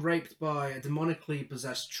attacked and raped by a demonically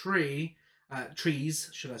possessed trees,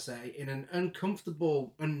 should I say, in an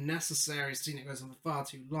uncomfortable, unnecessary scene that goes on for far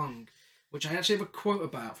too long, which I actually have a quote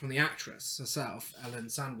about from the actress herself, Ellen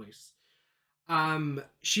Sandweiss.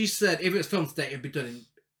 She said if it was filmed today, it would be done in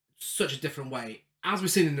such a different way, as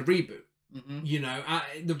we've seen in the reboot. Mm-hmm. You know,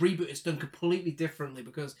 the reboot is done completely differently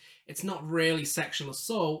because it's not really sexual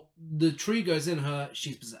assault. The tree goes in her,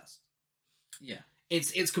 she's possessed. Yeah.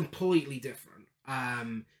 It's completely different.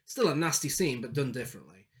 Still a nasty scene, but done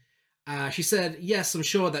differently. She said, yes, I'm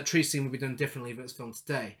sure that tree scene would be done differently if it was filmed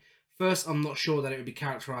today. First, I'm not sure that it would be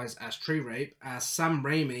characterised as tree rape, as Sam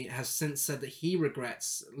Raimi has since said that he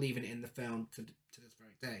regrets leaving it in the film to this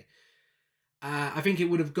very day. I think it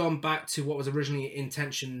would have gone back to what was originally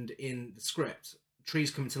intentioned in the script.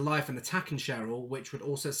 Trees coming to life and attacking Cheryl, which would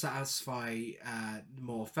also satisfy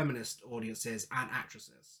more feminist audiences and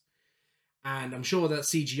actresses. And I'm sure that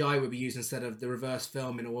CGI would be used instead of the reverse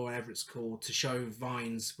filming or whatever it's called to show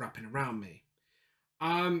vines wrapping around me.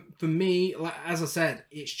 For me, like as I said,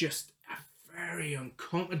 it's just a very a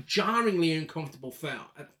jarringly uncomfortable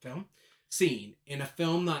film scene in a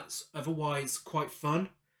film that's otherwise quite fun,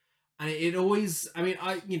 and it always. I mean,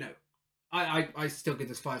 I still give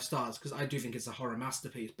this 5 stars because I do think it's a horror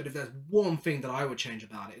masterpiece. But if there's one thing that I would change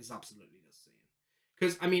about it, it's absolutely this scene.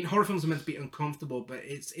 Because I mean, horror films are meant to be uncomfortable, but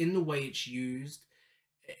it's in the way it's used,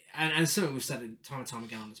 and something we've said time and time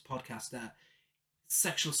again on this podcast that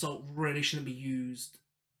sexual assault really shouldn't be used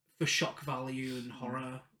for shock value in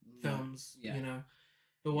horror films. Yeah. You know.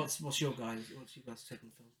 But what's your guys' take on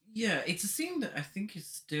the film? Yeah, it's a scene that I think is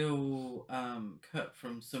still cut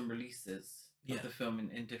from some releases of the film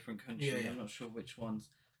in different countries. Yeah. I'm not sure which ones.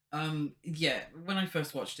 Yeah, when I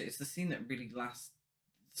first watched it, it's the scene that really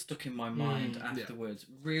stuck in my mind afterwards.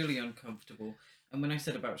 Really uncomfortable. And when I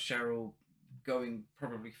said about Cheryl going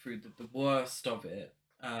probably through the worst of it,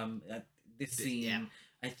 this scene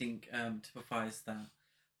I think typifies that.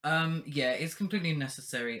 Yeah, it's completely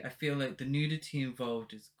unnecessary. I feel like the nudity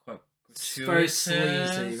involved is quite gratuitous.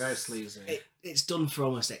 Very sleazy. It's done for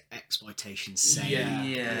almost exploitation's sake.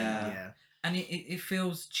 Yeah. And it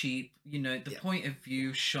feels cheap, you know, the point of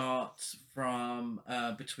view shots from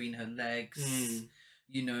between her legs,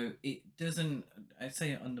 you know, it doesn't, I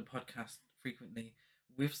say it on the podcast frequently,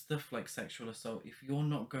 with stuff like sexual assault, if you're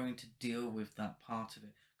not going to deal with that part of it,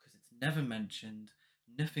 because it's never mentioned,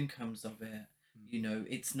 nothing comes of it, you know,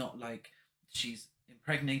 it's not like she's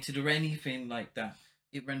impregnated or anything like that.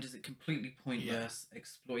 It renders it completely pointless,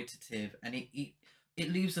 exploitative, and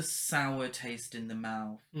it leaves a sour taste in the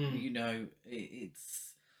mouth. You know,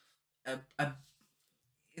 it's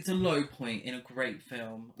a low point in a great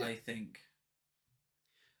film, I think.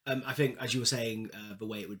 I think, as you were saying, the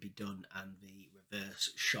way it would be done and the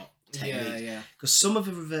reverse shot technique. Yeah. Because some of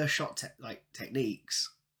the reverse shot techniques,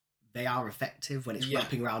 they are effective when it's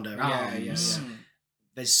wrapping around her arms.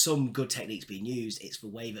 There's some good techniques being used. It's the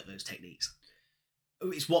way that those techniques...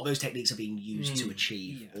 It's what those techniques are being used to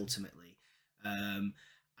achieve, ultimately.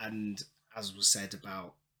 And as was said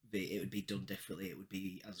about it would be done differently. It would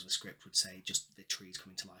be, as the script would say, just the trees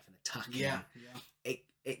coming to life and attacking.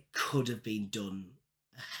 It could have been done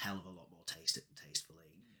a hell of a lot more tastefully.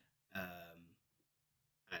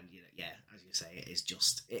 And you know, as you say,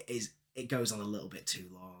 it goes on a little bit too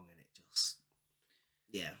long, and it just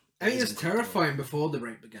I think it's terrifying before the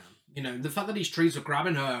rape began. You know, the fact that these trees were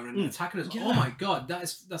grabbing her and attacking us. Yeah. Oh my god,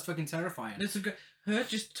 that's fucking terrifying. Her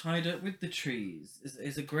just tied up with the trees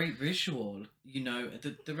is a great visual. You know,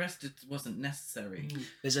 the rest wasn't necessary.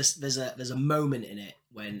 There's a moment in it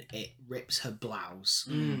when it rips her blouse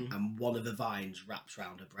and one of the vines wraps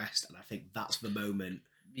around her breast, and I think that's the moment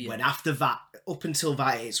when after that, up until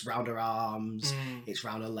that, it's round her arms, it's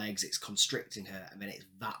round her legs, it's constricting her, and then it's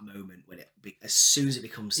that moment when as soon as it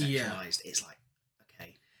becomes sexualized, it's like,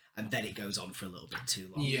 okay, and then it goes on for a little bit too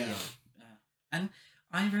long. And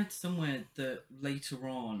I read somewhere that later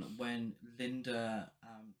on, when Linda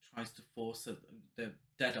tries to force the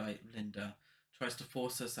Deadite Linda tries to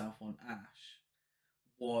force herself on Ash,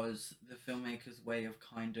 was the filmmaker's way of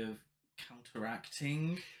kind of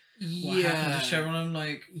counteracting what happened to Cheryl. I'm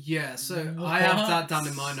like, so what? I have that down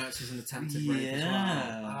in my notes as an attempted rape as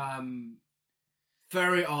well.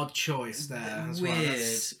 Very odd choice there. Weird,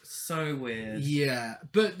 so weird. Yeah,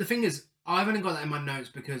 but the thing is, I've only got that in my notes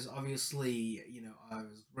because obviously, you know, I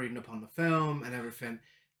was reading up on the film and everything.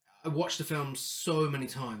 I watched the film so many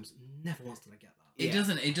times. Never once did I get that.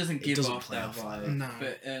 It doesn't give off play that off vibe. No.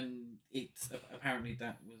 But it's apparently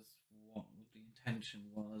that was what the intention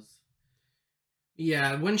was.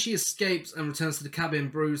 Yeah, when she escapes and returns to the cabin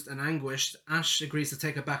bruised and anguished, Ash agrees to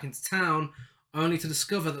take her back into town, only to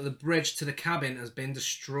discover that the bridge to the cabin has been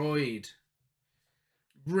destroyed.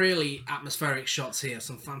 Really atmospheric shots here,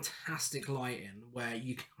 some fantastic lighting where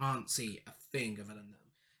you can't see a thing other than them.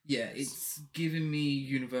 Yeah, it's giving me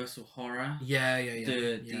Universal horror.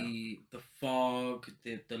 The fog,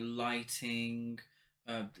 the lighting,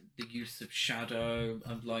 the use of shadow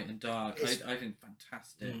and light and dark. I think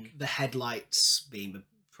fantastic. The headlights being the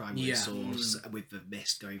primary source with the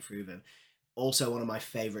mist going through them. Also, one of my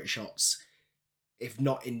favourite shots, if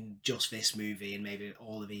not in just this movie and maybe in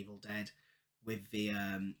all of Evil Dead, with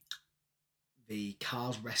the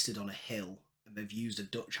cars rested on a hill and they've used a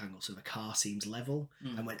Dutch angle so the car seems level,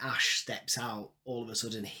 and when Ash steps out, all of a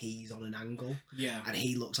sudden he's on an angle, and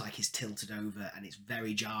he looks like he's tilted over, and it's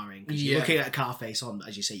very jarring because you're looking at a car face on,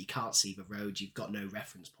 as you say, you can't see the road, you've got no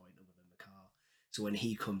reference point other than the car, so when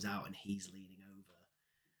he comes out and he's leaning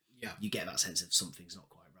over, you get that sense of something's not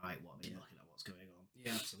quite right, what I mean, looking at what's going on.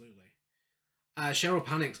 Yeah, absolutely. Cheryl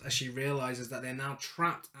panics as she realizes that they're now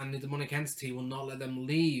trapped and the demonic entity will not let them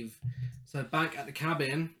leave. So back at the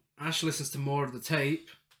cabin, Ash listens to more of the tape.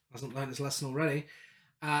 Hasn't learned his lesson already.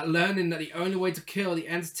 Learning that the only way to kill the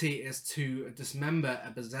entity is to dismember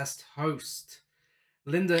a possessed host.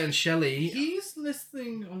 Linda and Shelley... He's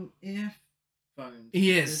listening on earphones.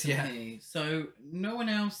 He is, isn't yeah. he? So no one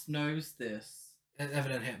else knows this. Other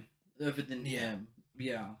than him. Other than Yeah. him.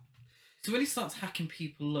 Yeah. So when he starts hacking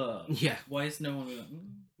people up, Yeah. why is no one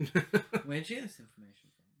like, where'd you get this information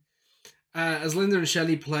from? As Linda and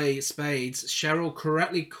Shelley play spades, Cheryl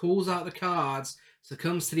correctly calls out the cards,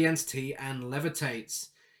 succumbs to the entity, and levitates.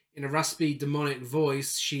 In a raspy, demonic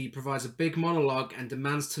voice, she provides a big monologue and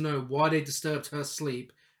demands to know why they disturbed her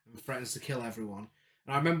sleep and threatens to kill everyone.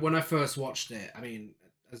 And I remember when I first watched it, I mean,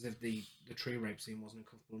 as if the tree rape scene wasn't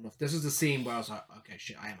uncomfortable enough. This is the scene where I was like, okay,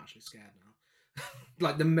 shit, I am actually scared now.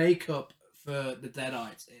 Like, the makeup for the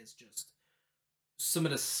Deadites is just some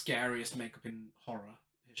of the scariest makeup in horror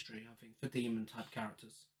history, I think, for demon-type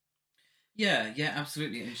characters. Yeah,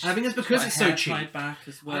 absolutely. And I think it's she's because got it's her so hair cheap. tied back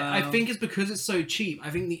as well. I think it's because it's so cheap. I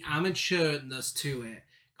think the amateurness to it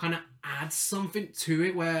kind of adds something to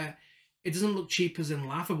it where it doesn't look cheap as in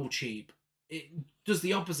laughable cheap. It does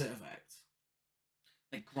the opposite effect.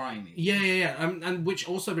 like grimy. Yeah. And which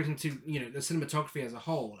also brings into, the cinematography as a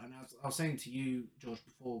whole. And I was saying to you, George,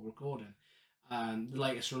 before recording, the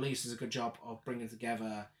latest release is a good job of bringing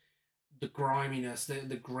together the griminess,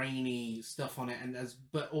 the grainy stuff on it,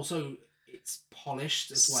 but also it's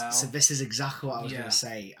polished as well. So this is exactly what I was Yeah. going to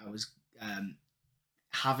say. I was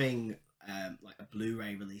having like a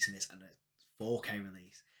Blu-ray release of this and a 4K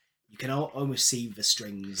release. You can almost see the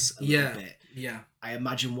strings a little bit. Yeah. I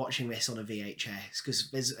imagine watching this on a VHS because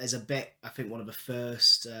there's a bit. I think one of the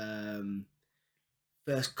first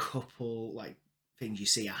couple like things you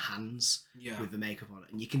see are hands with the makeup on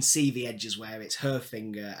it, and you can see the edges where it's her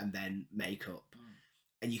finger and then makeup,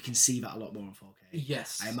 and you can see that a lot more on 4K.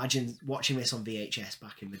 Yes. I imagine watching this on VHS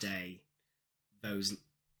back in the day, those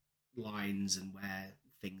lines and where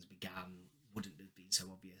things began wouldn't have been so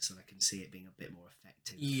obvious, and I can see it being a bit more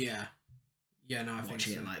effective. Yeah. Yeah, no, I think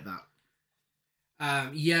watching so. it like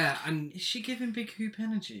that. Yeah, and Is she giving big hoop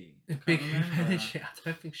energy? I can't big remember. energy. I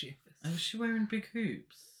don't think she is. Oh, is she wearing big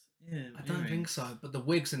hoops? Yeah, I don't think so, but the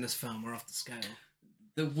wigs in this film are off the scale.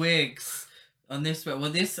 The wigs on this one.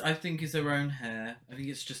 Well, this I think is her own hair. I think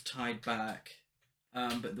it's just tied back.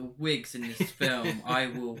 But the wigs in this film, I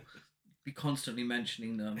will be constantly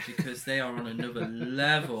mentioning them because they are on another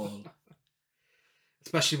level.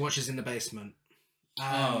 Especially when she's in the basement. She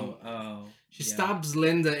yeah. stabs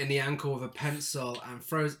Linda in the ankle with a pencil and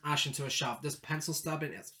throws Ash into a shaft. This pencil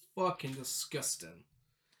stabbing is fucking disgusting.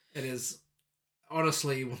 It is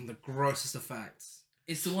honestly one of the grossest effects.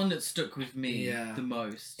 It's the one that stuck with me Yeah. the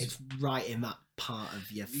most. It's right in that part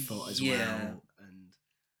of your foot as well, and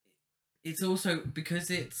It's also because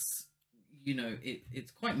it's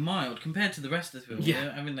it's quite mild compared to the rest of the film. Yeah.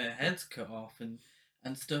 They're having their heads cut off and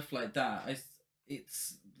stuff like that.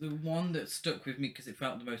 It's the one that stuck with me because it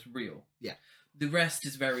felt the most real. Yeah. The rest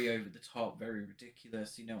is very over the top, very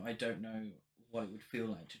ridiculous. I don't know what it would feel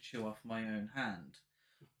like to chew off my own hand,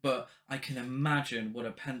 but I can imagine what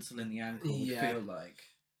a pencil in the ankle would Yeah. feel like.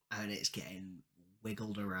 and it's getting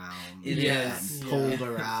wiggled around It is, and pulled yeah.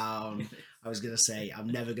 around. I was gonna say I'm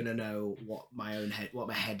never gonna know what my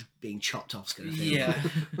head being chopped off is gonna feel Yeah.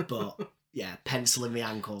 like. But yeah, pencil in the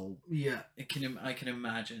ankle. Yeah. I can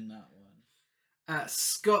imagine that one.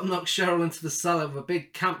 Scott knocks Cheryl into the cellar with a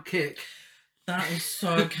big camp kick. That is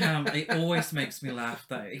so camp. It always makes me laugh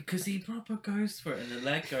though, because he proper goes for it and the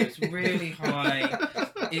leg goes really high.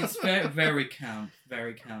 It's very, very camp,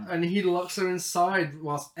 very camp. And he locks her inside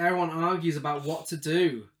whilst everyone argues about what to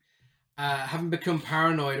do. Having become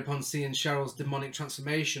paranoid upon seeing Cheryl's demonic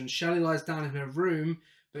transformation, Shelley lies down in her room,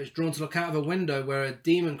 but is drawn to look out of a window where a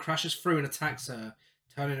demon crashes through and attacks her,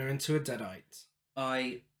 turning her into a deadite.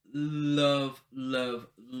 I love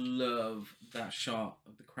that shot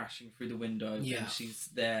of the crashing through the window Yeah. and she's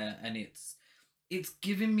there, and it's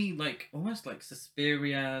giving me like almost like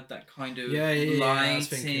Suspiria, that kind of I was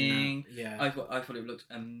thinking lighting. that. Yeah. I thought it looked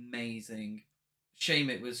amazing. Shame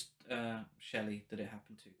it was Shelley that it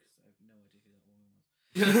happened to, because I have no idea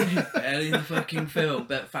who that woman was. Barely in the fucking film,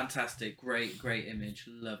 but fantastic, great image,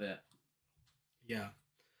 love it. Yeah.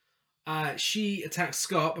 She attacks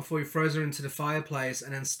Scott before he throws her into the fireplace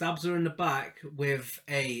and then stabs her in the back with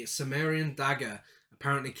a Sumerian dagger,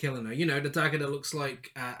 apparently killing her. The dagger that looks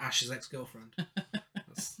like Ash's ex-girlfriend.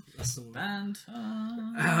 That's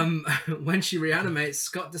Samantha. When she reanimates,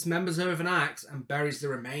 Scott dismembers her with an axe and buries the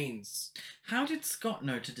remains. How did Scott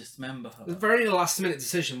know to dismember It was a her? very last-minute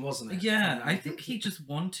decision, wasn't it? Yeah, I think he just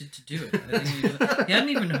wanted to do it. I think he hadn't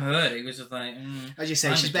even heard it. He was just like, As you say,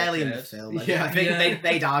 I'm she's a barely in the dickhead. film. Yeah. I think Yeah.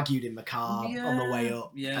 they'd argued in the car on the way Yeah.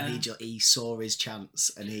 up, Yeah. and he saw his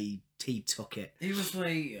chance and he took it. He was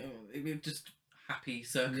like, it was just happy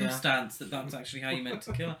circumstance that was actually how you meant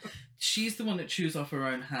to kill her. She's the one that chews off her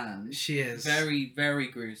own hand. She is. Very, very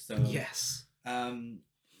gruesome. Yes.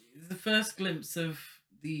 The first glimpse of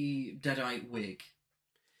the Deadite wig.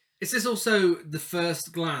 Is this also the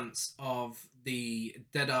first glance of the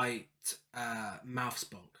Deadite mouth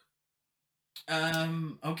spunk?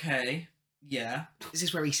 Okay. Yeah. Is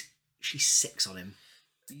this where she sicks on him?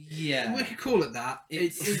 Yeah. We could call it that.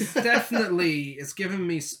 It's- It's definitely, it's given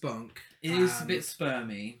me spunk. It is a bit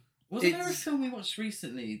spermy. Wasn't there a it's- film we watched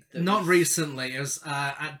recently? that Not was- recently. It was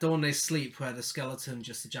At Dawn They Sleep, where the skeleton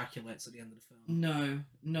just ejaculates at the end of the film.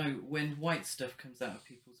 No. When white stuff comes out of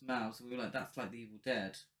people's mouths, and we were like, "That's like the Evil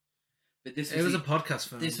Dead." But this It was a e- podcast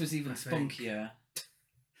film. This was even I think. spunkier.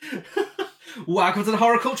 Welcome to the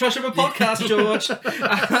Horror Cult Treasure of a podcast, George.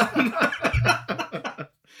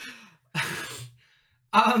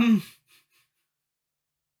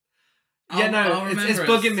 Yeah, I'll it's remember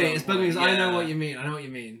bugging at me. It's some bugging me. point, I know yeah. what you mean. I know what you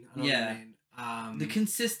mean. Yeah. Um, The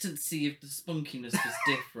consistency of the spunkiness was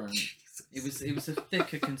different. It was a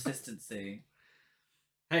thicker consistency.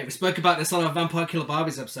 Hey, we spoke about this on our Vampire Killer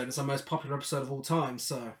Barbies episode. It's our most popular episode of all time.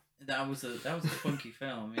 So That was a spunky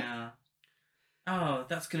film, yeah. Oh,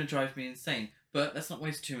 that's gonna drive me insane. But let's not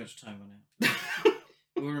waste too much time on it.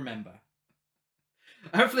 We'll remember.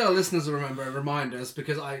 hopefully our listeners will remind us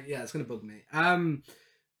because it's gonna bug me.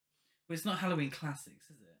 But it's not Halloween classics,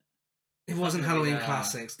 is it? It wasn't gonna be Halloween that.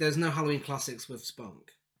 classics. There's no Halloween classics with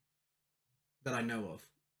spunk that I know of.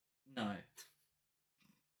 No.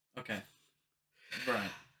 Okay. Right.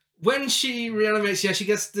 When she reanimates, she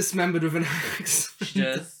gets dismembered with an axe. She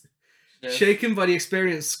does. She does. Shaken by the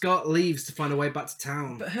experience, Scott leaves to find a way back to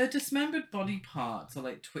town. But her dismembered body parts are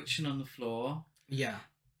like twitching on the floor. Yeah.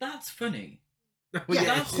 That's funny. Well, Yeah,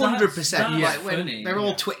 that's- 100%. that's Like when funny, they're all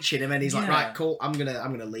yeah. twitching him, and he's like, Yeah. "Right, cool. I'm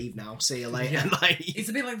gonna leave now. See you later." Yeah. Like, It's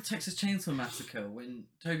a bit like the Texas Chainsaw Massacre when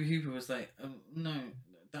Toby Hooper was like, "Oh no,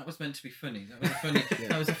 that was meant to be funny. That was a funny.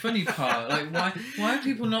 That was a funny part. Like, why are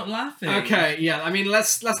people not laughing?" Okay, yeah. I mean,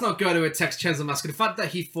 let's not go to a Texas Chainsaw Massacre. The fact that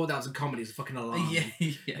he thought that was a comedy is a fucking alarm.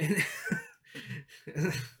 Yeah.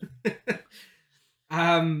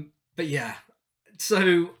 But yeah.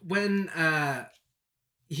 So when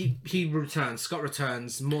he returns, Scott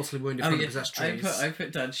returns, mortally wounded from the possessed trees. I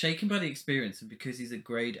put down shaken by the experience, and because he's a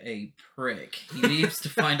grade A prick, he needs to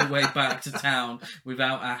find a way back to town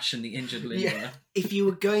without Ash and the injured Linda. Yeah. If you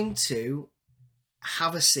were going to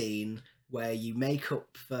have a scene where you make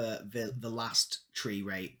up for the last tree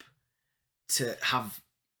rape to have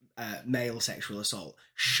male sexual assault,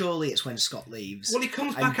 surely it's when Scott leaves. Well, he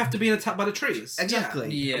comes back after being attacked by the trees.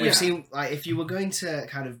 Exactly. Yeah. We've seen, like, if you were going to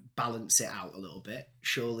kind of balance it out a little bit,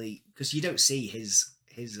 surely, because you don't see his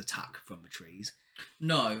attack from the trees.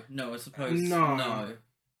 No, I suppose No.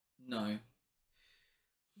 no.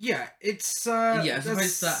 Yeah, it's Yeah, I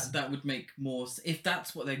there's- suppose that would make more if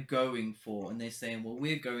that's what they're going for, and they're saying, well,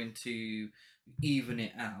 we're going to even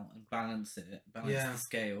it out and balance Yeah. the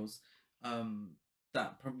scales.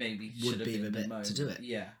 That maybe Would should have be been the bit to moment. do it.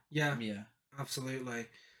 Yeah, yeah, yeah. absolutely.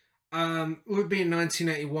 Would be in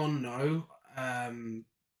 1981. No,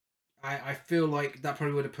 I feel like that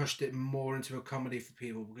probably would have pushed it more into a comedy for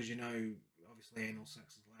people because obviously anal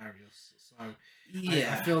sex is hilarious. So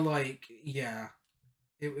Yeah, I feel like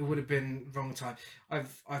it would have been wrong time.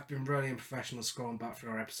 I've been really unprofessional scrolling back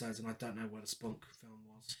through our episodes and I don't know where the Spunk film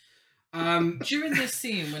was. During this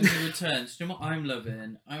scene when he returns, do you know what I'm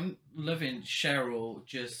loving? I'm loving Cheryl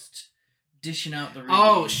just dishing out the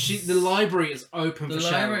readings. The library is open The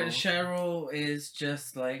for library, Cheryl. Cheryl is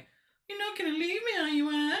just like, "You're not gonna leave me, are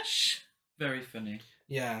you, Ash?" Very funny,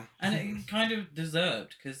 Yeah. and it kind of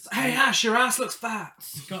deserved because Hey Ash, your ass looks fat.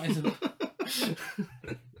 Scott is a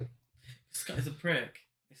Scott is a prick.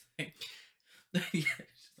 It's like, yeah,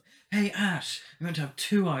 it's just like, "Hey Ash, you're meant to have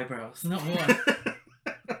 2 eyebrows, not 1."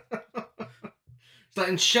 It's like,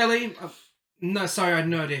 and Shelley, no, sorry, I had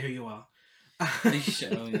no idea who you are.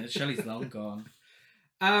 Shelley's long gone.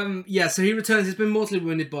 So he returns. He's been mortally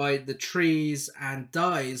wounded by the trees and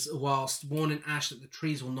dies whilst warning Ash that the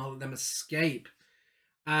trees will not let them escape.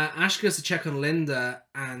 Ash goes to check on Linda,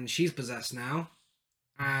 and she's possessed now.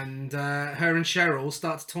 And her and Cheryl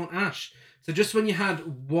start to taunt Ash. So just when you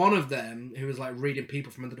had one of them who was like reading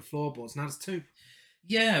people from under the floorboards, now there's 2.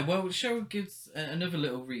 Yeah, well, Cheryl gives another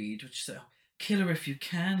little read, which is, kill her if you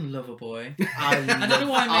can, lover boy. I don't know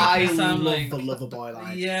why I make it sound love like... the lover boy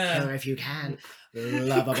line. Yeah. Kill her if you can,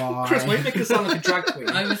 lover boy. Chris, why you make her sound like a drag queen?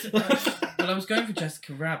 I was going for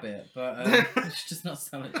Jessica Rabbit, but she does not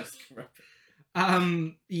sound like Jessica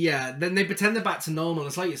Rabbit. Yeah, then they pretend they're back to normal.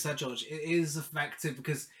 It's like you said, George, it is effective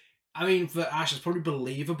because, I mean, for Ash, it's probably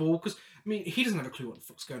believable because, I mean, he doesn't have a clue what the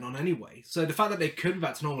fuck's going on anyway. So the fact that they could be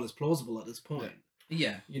back to normal is plausible at this point.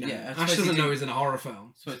 Yeah, You know, yeah. Ash doesn't know he's in a horror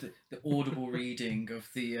film. So the audible reading of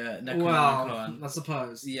the Well, Necronomicon. I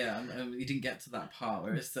suppose. Yeah, he didn't get to that part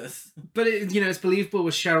where it says... But, it's believable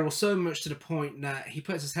with Cheryl so much to the point that he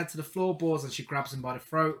puts his head to the floorboards and she grabs him by the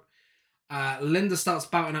throat. Linda starts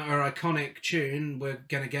spouting out her iconic tune, We're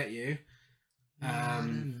Gonna Get You.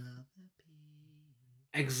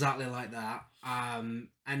 Exactly like that. And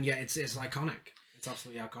yeah, it's iconic. It's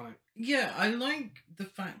absolutely iconic. Yeah, I like the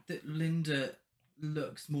fact that Linda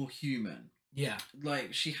looks more human. Yeah.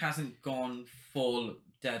 Like, she hasn't gone full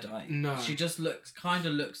Deadeye. No. She just looks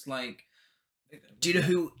like... Do you know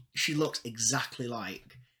who she looks exactly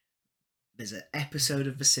like? There's an episode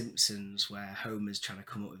of The Simpsons where Homer's trying to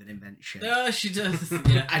come up with an invention. Oh, she does.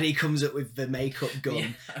 Yeah. And he comes up with the makeup gun Yeah,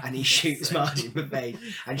 and he that's shoots so Marge in the face.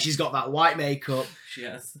 And she's got that white makeup, She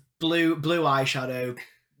has. blue eyeshadow,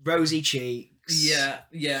 rosy cheeks.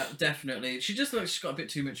 Yeah, definitely. She just looks... She's got a bit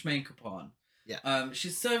too much makeup on. Yeah.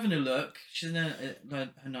 She's serving a look. She's in her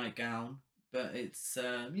nightgown. But it's...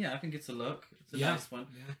 I think it's a look. It's a nice one.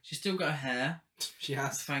 Yeah. She's still got her hair. She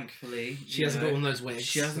has. Thankfully. She hasn't got one of those wigs.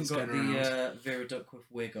 She hasn't that's got going around. the Vera Duckworth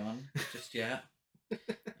wig on just yet.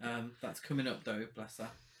 That's coming up though, bless her.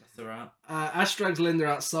 Bless her out. Ash drags Linda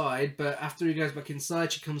outside, but after he goes back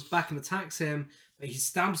inside, she comes back and attacks him, but he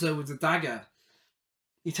stabs her with a dagger.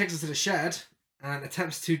 He takes her to the shed and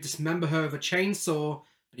attempts to dismember her with a chainsaw,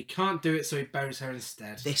 but he can't do it, so he buries her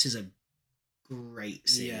instead. This is a great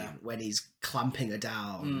scene when he's clamping her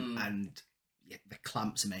down and the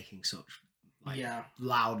clamps are making such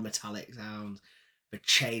loud metallic sounds. The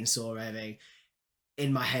chainsaw everything.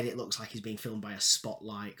 In my head, it looks like he's being filmed by a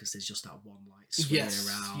spotlight because there's just that one light swinging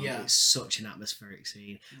around. Yeah. It's such an atmospheric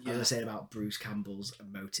scene. Yeah. As I said about Bruce Campbell's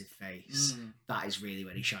emotive face, that is really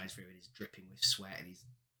when he shines through and he's dripping with sweat and he's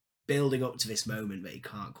building up to this moment that he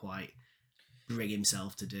can't quite bring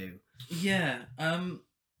himself to do. Yeah.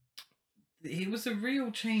 He was a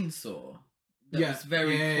real chainsaw. That was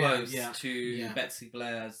very close to Betsy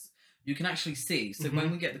Blair's. You can actually see. So when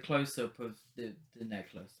we get the close up of the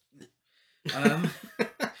necklace,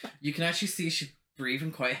 you can actually see she's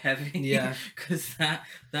breathing quite heavy. Yeah. Because that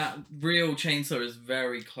real chainsaw is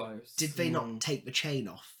very close. Did they not take the chain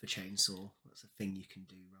off the chainsaw? That's a thing you can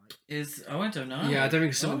do, right? I don't know. Yeah, I don't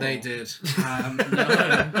think it's something they did.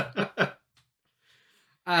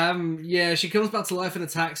 No. She comes back to life and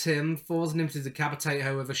attacks him, forcing him to decapitate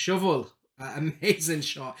her with a shovel. Amazing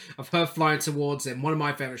shot of her flying towards him. One of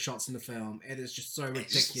my favourite shots in the film. It is just so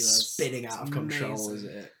ridiculous. It's spinning out of control, amazing. isn't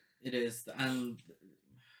it? It is, and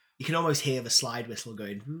you can almost hear the slide whistle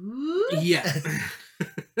going. Yeah.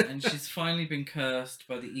 And she's finally been cursed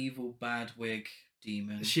by the evil bad wig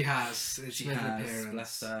demon. She has. She made an has. appearance.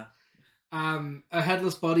 Bless her. A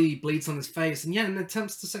headless body bleeds on his face, and and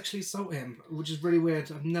attempts to sexually assault him, which is really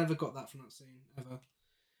weird. I've never got that from that scene ever.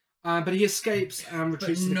 But he escapes and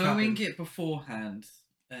retreats to the knowing cabin. it beforehand,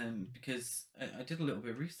 because I did a little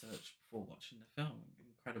bit of research before watching the film.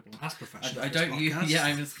 Incredible. That's professional. I don't.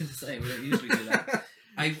 I was going to say we don't usually do that.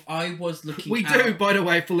 I was looking. We do, by the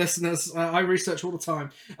way, for listeners. I research all the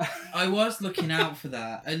time. I was looking out for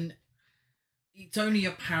that, and it's only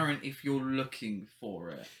apparent if you're looking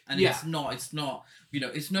for it, and it's not. It's not.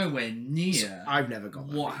 It's nowhere near. I've never got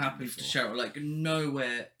that what happens to Cheryl. Like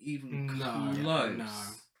nowhere even close. No.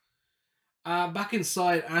 Back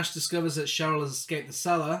inside, Ash discovers that Cheryl has escaped the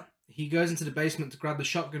cellar. He goes into the basement to grab the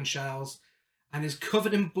shotgun shells and is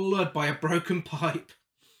covered in blood by a broken pipe.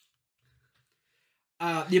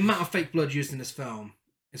 The amount of fake blood used in this film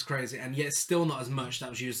is crazy, and yet still not as much that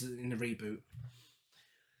was used in the reboot.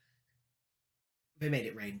 They made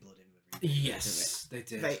it rain blood in the reboot. Yes, they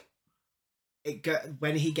did.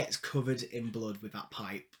 When he gets covered in blood with that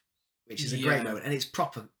pipe, which is a great moment, and it's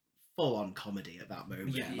proper full-on comedy at that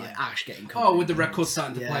moment. Like Ash getting covered. Oh, with the record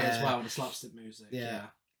starting to play as well, the slapstick music.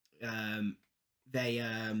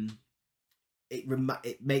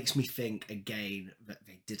 It makes me think again that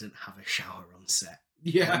they didn't have a shower on set.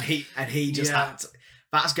 Yeah, and he just had to,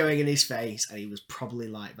 that's going in his face, and he was probably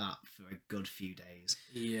like that for a good few days.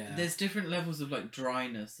 Yeah, there's different levels of like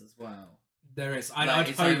dryness as well. There is.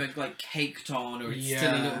 It's either like caked on, or it's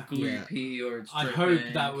still a little gloopy, or it's. I hope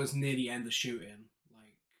that was near the end of shooting.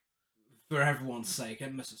 for everyone's sake,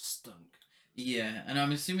 it must have stunk. Yeah, and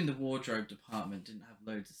I'm assuming the wardrobe department didn't have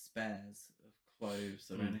loads of spares of clothes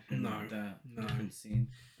or anything No, like that. no. I haven't seen.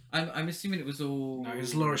 I'm assuming it was all. No,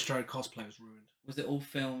 his Laurie Strode cosplay was ruined. Was it all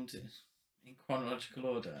filmed in chronological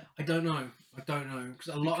order? I don't know.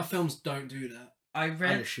 Because a lot of films don't do that. I I'd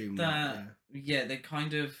read assume that. that, Yeah, they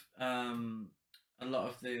kind of a lot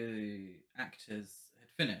of the actors had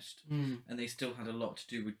finished, and they still had a lot to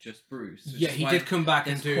do with just Bruce. which Yeah, is he why did come back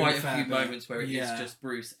and There's do quite a fair few bit. moments where it is Yeah. just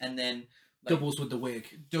Bruce, and then like, Doubles with the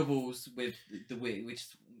wig. doubles with the wig, which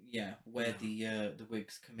is where the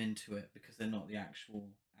wigs come into it because they're not the actual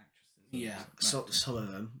actresses. or Yeah. So actors. some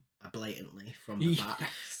of them are blatantly from the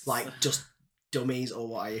back, like just dummies, or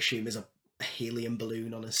what I assume is a helium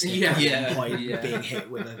balloon on a stick Yeah. at Yeah, one point yeah. being hit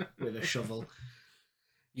with a shovel.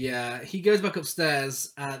 Yeah, he goes back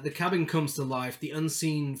upstairs. The cabin comes to life. The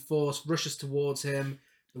unseen force rushes towards him.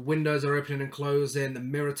 The windows are opening and closing. The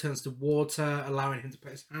mirror turns to water, allowing him to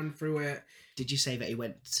put his hand through it. Did you say that he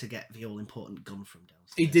went to get the all important gun from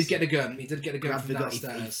downstairs? He did get a gun. He did get a gun Grabbed from the gun.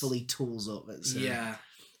 downstairs. He fully tools up. Yeah.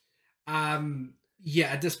 Yeah,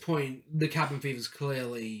 at this point, the cabin fever's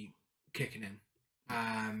clearly kicking in.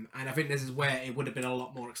 And I think this is where it would have been a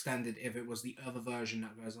lot more extended if it was the other version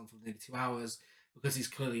that goes on for nearly 2 hours, because he's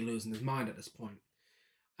clearly losing his mind at this point.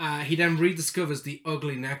 He then rediscovers the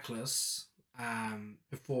ugly necklace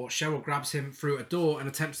before Cheryl grabs him through a door and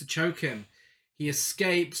attempts to choke him. He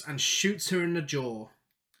escapes and shoots her in the jaw.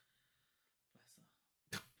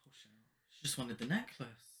 Bless her. Poor Cheryl. She just wanted the necklace.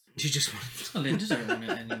 She just Well, Linda don't want it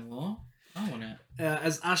anymore. I want it.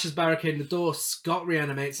 as Ash is barricading the door, Scott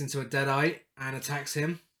reanimates into a deadite and attacks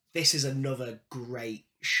him. This is another great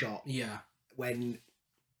shot. Yeah. When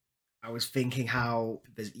I was thinking how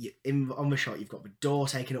on the shot you've got the door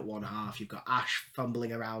taken at one half, you've got Ash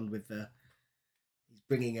fumbling around with he's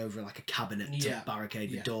bringing over like a cabinet to Yeah.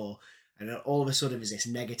 barricade the Yeah. door, and then all of a sudden there's this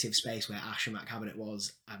negative space where Ash and that cabinet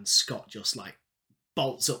was, and Scott just like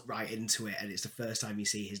bolts up right into it, and it's the first time you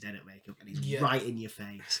see his dead makeup, and he's Yeah. right in your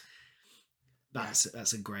face.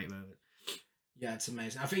 That's a great moment. Yeah, it's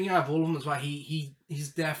amazing. I think out of all of them as well, he's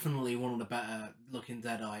definitely one of the better looking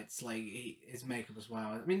Deadites. Like his makeup as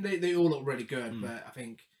well. I mean, they all look really good, but I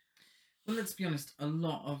think Well, let's be honest. A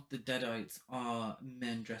lot of the Deadites are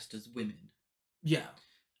men dressed as women, yeah,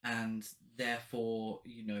 and therefore,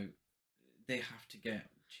 they have to get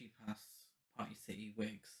cheap ass Party City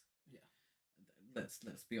wigs. Yeah. Let's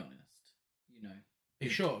be honest. are you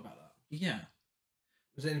sure about that? Yeah.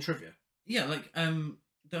 Was it in trivia? Yeah, like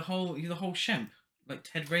the whole Shemp, like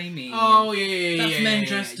Ted Raimi. Oh yeah, That's men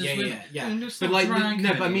dressed as women. yeah. And it's But not like, drag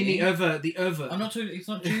no, but I mean the queen. other. I'm not talking. It's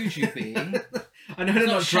not Jujubee. I know they're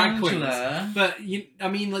not drag queens, Shangela. but I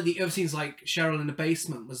mean, like the other scenes, like Cheryl in the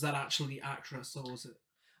basement. Was that actually the actress, or was it?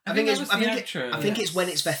 I think it's that was the actress. I think it's when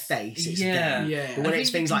it's their face. It's Yeah. them. Yeah. But when I it's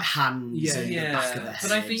think things you like hands Yeah, and the back of their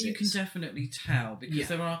But I heads, think you can it's- definitely tell because Yeah.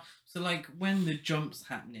 there are like when the jump's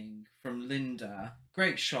happening from Linda,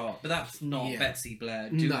 great shot, but that's not Yeah. Betsy Blair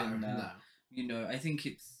doing No. that.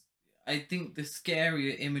 I think the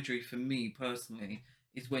scarier imagery for me personally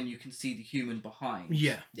is when you can see the human behind.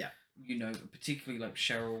 Yeah. Particularly like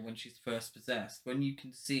Cheryl when she's first possessed, when you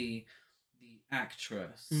can see the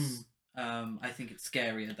actress. I think it's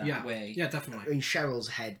scarier that way. Yeah, I definitely. mean, Cheryl's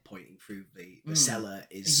head pointing through the Mm. cellar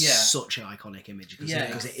is Yeah. such an iconic image because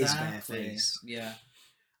it is their exactly. face. Yeah.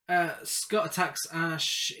 Scott attacks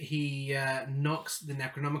Ash. He knocks the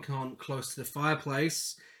Necronomicon close to the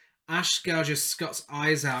fireplace. Ash gouges Scott's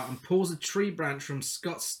eyes out and pulls a tree branch from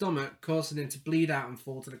Scott's stomach, causing him to bleed out and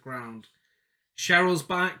fall to the ground. Cheryl's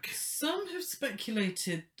back. Some have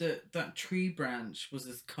speculated that that tree branch was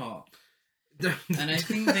his cop, and I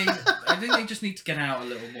think they just need to get out a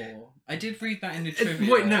little more. I did read that in the trivia.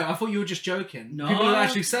 Wait, no, I thought you were just joking. No, People have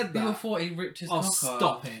actually said People that. thought he ripped his Oh, cock stop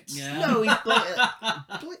off. it. Yeah. No,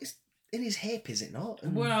 it's in his hip, is it not?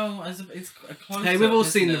 And Well, it's a close. Hey, we've all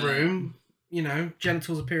seen The Room.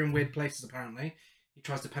 Genitals appear in weird places, apparently. He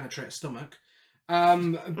tries to penetrate a stomach.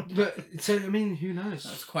 But, so, I mean, who knows?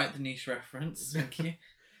 That's quite the niche reference. Thank you.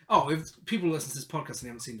 Oh, if people listen to this podcast and they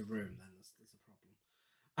haven't seen The Room, then there's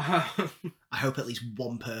a problem. I hope at least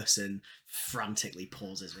one person frantically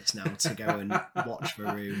pauses this now to go and watch The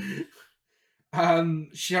Room.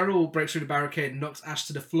 Cheryl breaks through the barricade and knocks Ash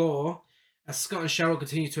to the floor. As Scott and Cheryl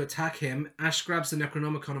continue to attack him, Ash grabs the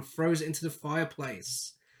Necronomicon and throws it into the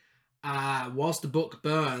fireplace. Whilst the book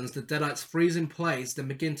burns, the Deadites freeze in place, then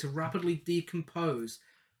begin to rapidly decompose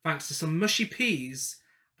thanks to some mushy peas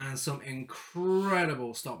and some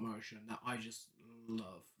incredible stop motion that I just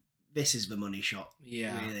love. This is the money shot.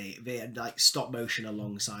 Yeah. Really. Like stop motion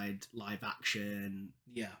alongside live action.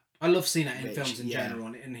 Yeah. I love seeing it in Rich, films in yeah. general,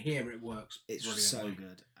 and here it works. It's brilliantly. so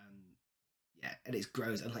good, and yeah, and it's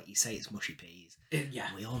gross, and like you say, it's mushy peas. Yeah.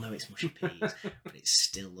 We all know it's mushy peas, but it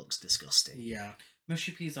still looks disgusting. Yeah.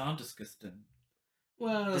 Mushy peas are disgusting.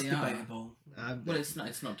 Well, that's They are. debatable. Well, it's not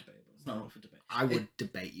debatable. It's not up for debate. I would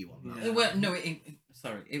debate you on that. Yeah. Well, no,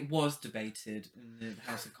 it was debated in the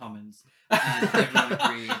House of Commons, and everyone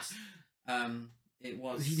agreed. It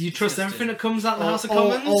was. You trust disgusting. everything that comes out of the House of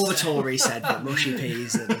Commons? All the Tories said that mushy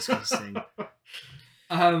peas are disgusting.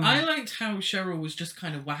 I liked how Cheryl was just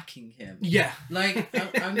kind of whacking him. Yeah. Like,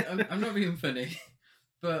 I'm not being funny,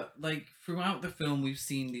 but like throughout the film, we've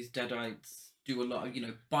seen these Deadites do a lot of,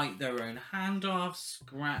 bite their own hand off,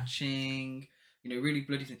 scratching, really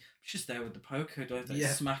bloody thing. She's just there with the poker, like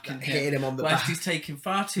smacking him, hitting him on the while back. she's taking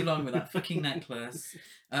far too long with that fucking necklace.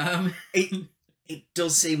 It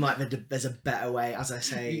does seem like there's a better way. As I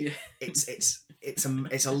say, Yeah.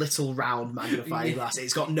 it's a little round magnifying glass.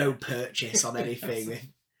 It's got no purchase on anything.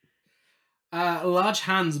 Large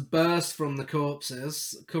hands burst from the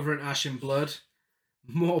corpses, covering Ash in blood.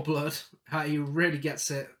 More blood. How he really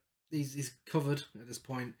gets it. He's covered at this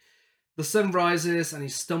point. The sun rises and he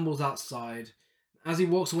stumbles outside. As he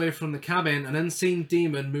walks away from the cabin, an unseen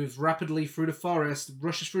demon moves rapidly through the forest,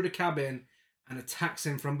 rushes through the cabin, and attacks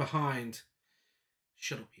him from behind.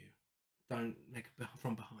 Shut up, you. Don't make a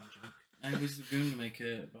from behind joke. I was going to make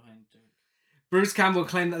a behind joke. Bruce Campbell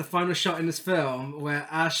claimed that the final shot in this film, where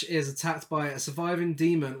Ash is attacked by a surviving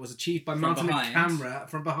demon, was achieved by mounting a camera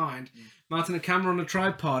from behind, mounting a camera on a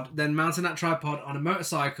tripod, then mounting that tripod on a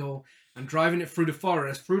motorcycle and driving it through the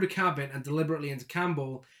forest, through the cabin, and deliberately into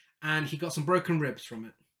Campbell. And he got some broken ribs from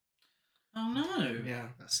it. Oh no! Yeah.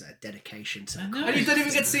 That's a dedication to I the know. And you cause. don't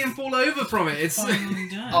even get to see him fall over from it. It's Finally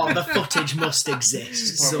done. Oh, the footage must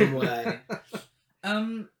exist somewhere.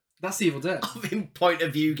 That's Evil Dead. Of him point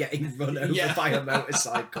of view getting run over Yeah. by a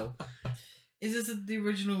motorcycle. Is this the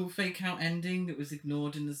original fake out ending that was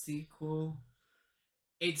ignored in the sequel?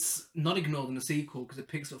 It's not ignored in the sequel because it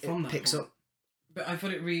picks up from that. Picks point. up. But I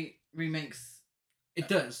thought it remakes. It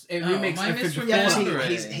does. It Oh, remakes am I everything before Yeah, that.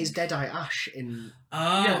 misremembering? see, his Deadeye Ash in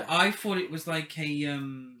Oh, Yeah. I thought it was like a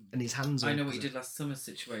and his hands. I up, know what you is it? did last summer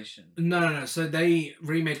situation. No. So they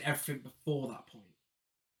remade everything before that point.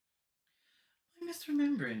 I'm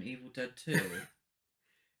misremembering Evil Dead 2.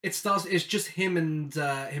 It starts. It's just him and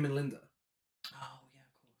Linda. Oh yeah,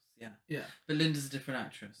 of course, yeah. Yeah. But Linda's a different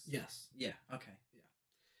actress. Yes. Yeah. Okay.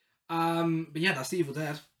 But yeah, that's the Evil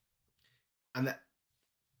Dead. And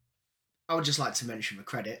I would just like to mention the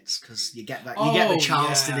credits because you get that you get the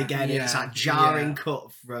Charleston again. And it's that jarring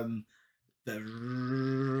cut from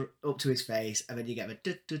the up to his face, and then you get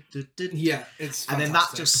the Yeah, it's and then that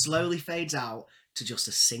fantastic. just slowly fades out to just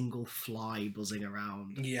a single fly buzzing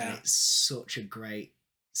around. Yeah. and it's such a great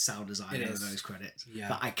sound design It over is. those credits. Yeah.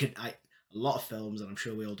 But a lot of films, and I'm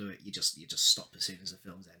sure we all do it. You just stop as soon as the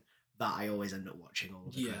film's in. That I always end up watching all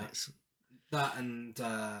of the Yeah. credits. That and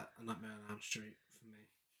Nightmare on Elm Street for me.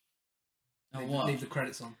 Oh, leave, what? leave the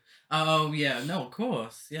credits on. Oh yeah, no, of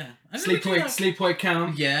course, yeah. I never do that. Sleepaway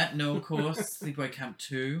Camp. Yeah, no, of course. Sleepaway Camp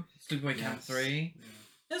 2, Sleepaway Camp Yes. 3. Yeah.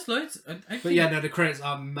 There's loads. I But think yeah, no, the credits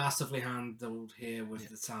are massively handled here with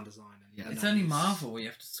the sound design. Yeah. it's only Marvel where you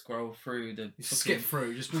have to scroll through the You skip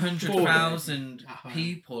through just 100,000 at home.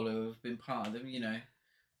 people who have been part of them.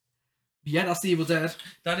 Yeah, that's the Evil Dead.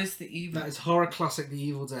 That is the evil. That is horror classic, The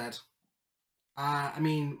Evil Dead. I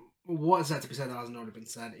mean, what is there to be said that hasn't already been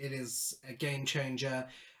said? It is a game changer.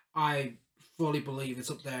 I fully believe it's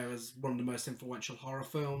up there as one of the most influential horror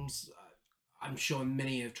films. I'm sure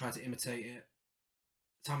many have tried to imitate it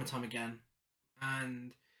time and time again,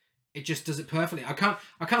 and it just does it perfectly. I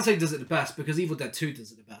can't say it does it the best because Evil Dead 2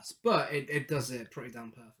 does it the best, but it does it pretty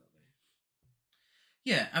damn perfectly.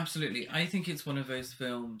 Yeah, absolutely. I think it's one of those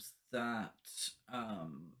films that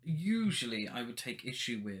usually I would take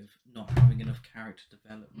issue with not having enough character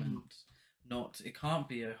development. It can't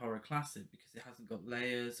be a horror classic because it hasn't got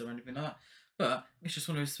layers or anything like that. But it's just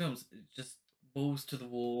one of those films. It just balls to the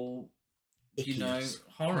wall, Ickiness.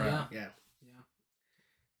 horror. Yeah. Yeah.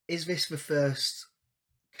 Is this the first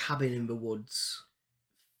Cabin in the Woods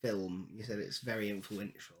film? You said it's very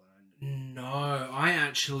influential. No, I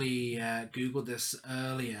actually Googled this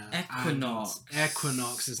earlier. Equinox. and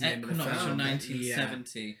Equinox is the name of the Equinox film. from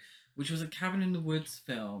 1970, which was a Cabin in the Woods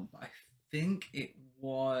film. I think it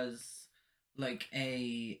was like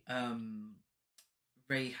a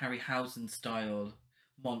Ray Harryhausen style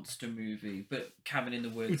monster movie, but Cabin in the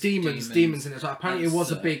Yeah. Woods. Demons in it. So apparently, it and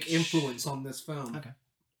was a big such. influence on this film. Okay.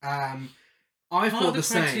 I Part thought of the the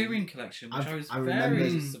Criterion same. Collection, which I was I very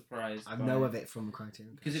remember- surprised I by. know of it from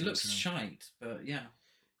Criterion because it looks so- shite, but yeah.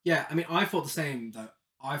 Yeah, I mean, I thought the same though.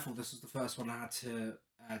 I thought this was the first one I had to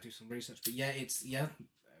do some research. But yeah, it's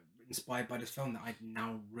inspired by this film that I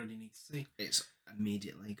now really need to see. It's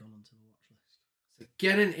immediately gone onto the watch list. So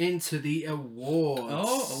getting into the awards.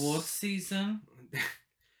 Oh, awards season.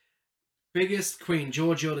 Biggest queen.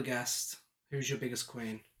 George, you're the guest. Who's your biggest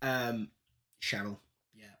queen? Cheryl.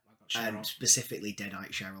 Yeah, I got Cheryl. And specifically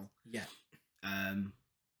Deadite Cheryl. Yeah.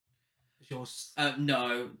 Yours.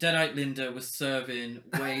 No, Deadite Linda was serving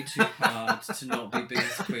way too hard to not be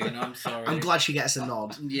biggest queen. I'm sorry. I'm glad she gets a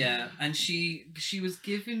nod. Yeah, and she was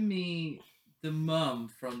giving me the mum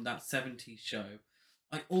from that 70s show.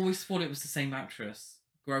 I always thought it was the same actress.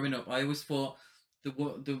 Growing up, I always thought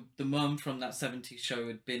the mum from that 70s show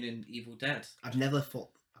had been in Evil Dead. I've never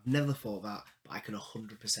thought that, but I can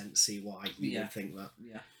 100% see why you would think that.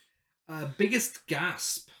 Yeah. Biggest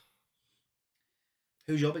gasp.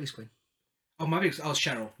 Who's your biggest queen? Oh, my biggest. Oh,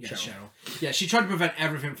 Cheryl. Yeah, Cheryl. Yeah, she tried to prevent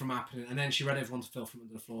everything from happening, and then she read everyone's filth from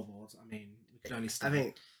under the floorboards. I mean, we can only. I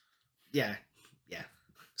think, yeah.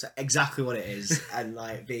 So exactly what it is, and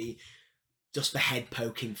like the head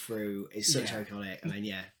poking through is such iconic. I mean,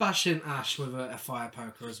 yeah. Bashing Ash with a fire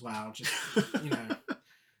poker as well. Just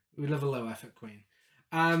we love a low effort queen.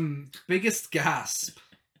 Biggest gasp.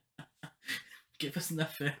 Give us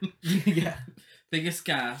nothing. Yeah. Biggest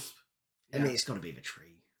gasp. I mean, it's got to be the tree.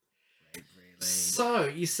 Really. So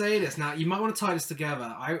you say this now. You might want to tie this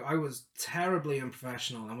together. I was terribly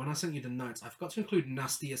unprofessional, and when I sent you the notes, I forgot to include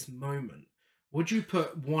nastiest moment. Would you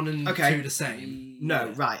put 1 and 2 the same?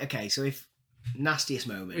 No, right. Okay, so if nastiest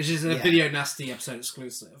moment, which is a video nasty episode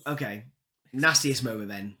exclusive. Okay, nastiest moment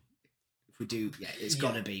then. If we do, it's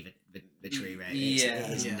got to be the tree, right? It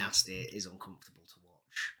is nasty. It is uncomfortable to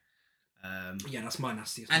watch. Yeah, that's my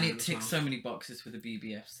nastiest. And it ticks so many boxes for the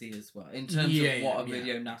BBFC as well in terms of what a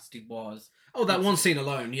video nasty was. Oh, that one scene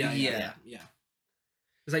alone. Yeah. Is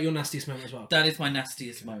that your nastiest moment as well? That is my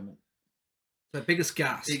nastiest moment. The biggest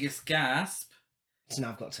gasp. Biggest gasp. So now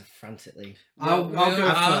I've got to frantically. I'll go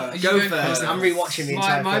first. Go first. I'm rewatching the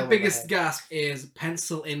entire film. My biggest gasp is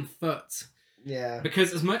pencil in foot. Yeah.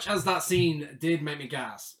 Because as much as that scene did make me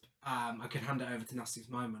gasp, I could hand it over to nastiest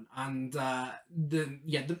moment, and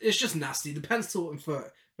it's just nasty. The pencil in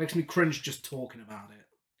foot makes me cringe just talking about it.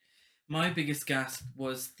 My biggest gasp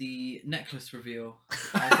was the necklace reveal.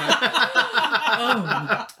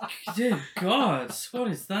 I was like, oh, dear God, what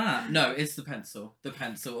is that? No, it's the pencil. The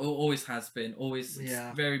pencil. It always has been. Always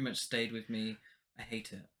very much stayed with me. I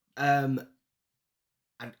hate it. I'd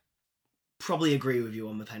probably agree with you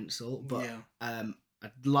on the pencil, but I'd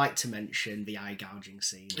like to mention the eye gouging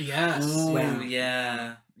scene. Yes. Oh,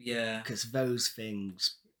 yeah. Because those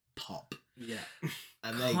things pop. Yeah.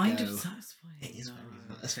 And they kind go, of satisfying. It is very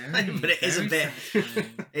satisfying, but it is a bit.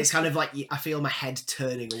 It's kind of like I feel my head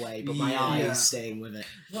turning away, but my eyes staying with it.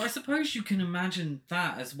 Well, I suppose you can imagine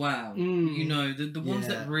that as well. You know, the ones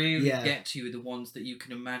that really get to you are the ones that you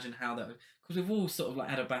can imagine how that. Because we've all sort of like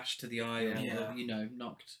had a bash to the eye, or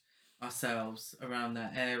knocked ourselves around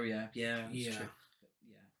that area. Yeah, it's true.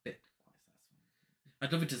 Bit quite satisfying.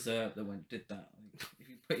 I'd love a dessert that did that. If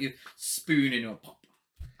you put your spoon in, or pop.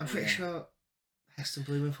 I'm pretty sure Heston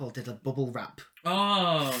Blumenthal did a bubble wrap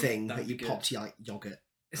thing that you popped like yogurt.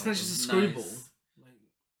 It's not just a screwball. Like,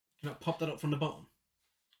 you not pop that up from the bottom.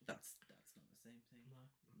 That's not the same thing.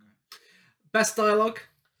 No. Best dialogue.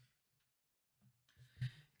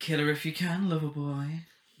 Killer if you can, lover boy.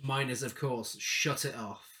 Mine is, of course, shut it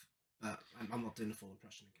off. I'm not doing the full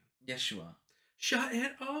impression again. Yes, you are. Shut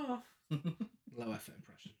it off. Low effort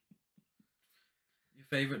impression. Your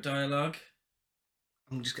favourite dialogue?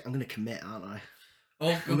 I'm going to commit, aren't I?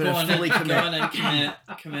 Oh, I'm going to fully commit. Go on and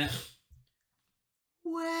commit.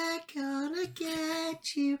 We're gonna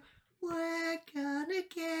get you. We're gonna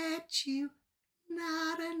get you.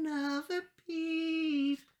 Not another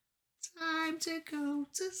peep. Time to go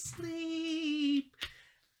to sleep.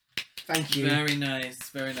 Thank you. Very nice,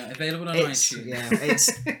 very nice. Available on iTunes. Yeah,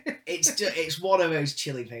 it's one of those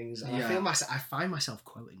chilly things. And I find myself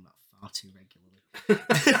quoting that far too regularly.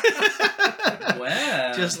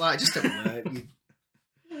 Where? Just at work.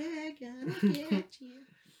 We're gonna get you.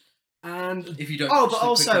 And if you don't, but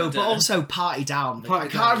also Party Down. I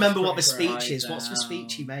can't remember what the speech is. What's the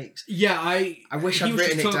speech he makes? Yeah, I wish I'd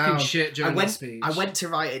written it down. Shit during the speech. I went to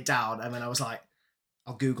write it down, and then I was like,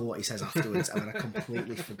 I'll Google what he says afterwards, and then I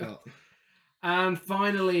completely forgot. And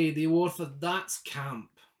finally, the award for That's Camp.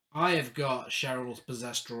 I have got Cheryl's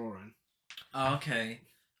possessed drawing. Okay.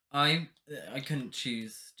 I couldn't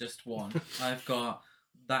choose just one. I've got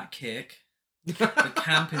that kick, the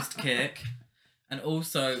campest kick, and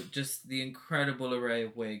also just the incredible array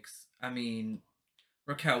of wigs. I mean,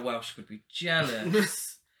 Raquel Welch would be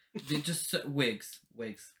jealous. Just wigs.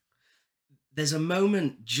 There's a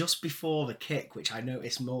moment just before the kick which I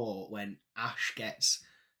notice more when Ash gets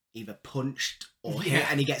either punched or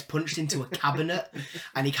hit, and he gets punched into a cabinet,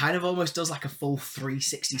 and he kind of almost does like a full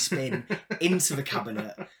 360 spin into the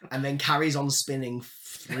cabinet and then carries on spinning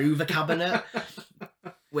through the cabinet,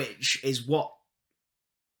 which is what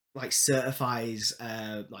like certifies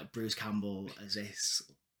like Bruce Campbell as this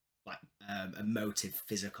like emotive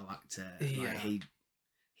physical actor. Like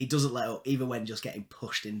he doesn't let up even when just getting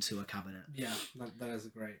pushed into a cabinet. Yeah, that is a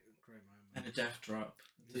great moment. And a death drop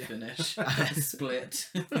to finish. A split.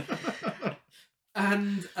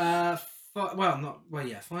 And finally.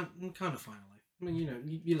 I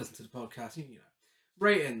mean, you listen to the podcast, you know.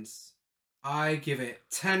 Ratings. I give it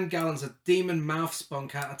 10 gallons of demon mouth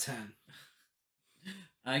spunk out of 10.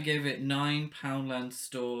 I gave it 9 Poundland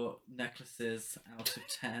store necklaces out of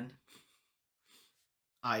 10.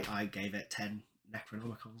 I gave it 10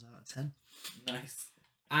 Necronomicons out of 10. Nice.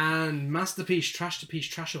 And masterpiece, trash to piece,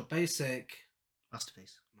 trash or basic.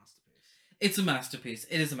 Masterpiece. It's a masterpiece.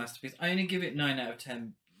 It is a masterpiece. I only give it 9 out of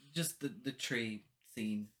 10. Just the tree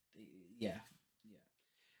scene. Yeah.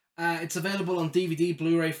 It's available on DVD,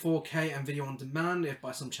 Blu-ray, 4K, and video on demand. If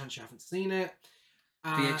by some chance you haven't seen it.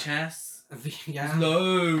 VHS. Yeah.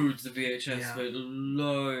 Loads of VHS, but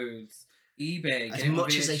loads. eBay. As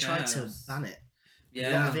much as they tried to ban it.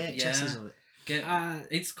 Yeah. VHSs of it.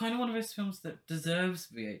 It's kind of one of those films that deserves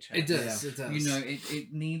VHS. It does. It does. You know,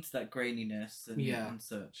 it needs that graininess and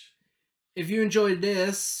such. If you enjoyed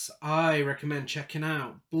this, I recommend checking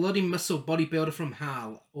out Bloody Muscle Bodybuilder from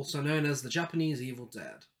Hell, also known as the Japanese Evil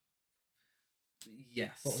Dead.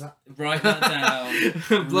 Yes. What was that? Write that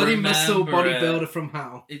down. Bloody Muscle Remember Bodybuilder it. from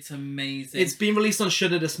Hell. It's amazing. It's been released on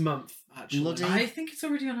Shudder this month, actually. I think it's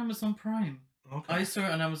already on Amazon Prime. Okay. I saw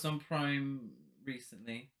it on Amazon Prime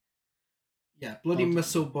recently. Yeah, Bloody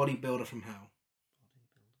Muscle Bodybuilder from Hell.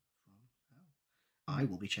 I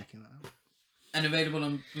will be checking that out. And available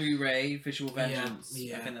on Blu-ray, Visual Vengeance.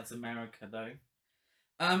 Yeah. I think that's America, though.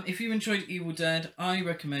 If you enjoyed Evil Dead, I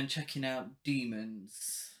recommend checking out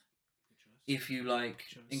Demons. If you like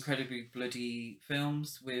incredibly bloody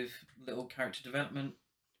films with little character development,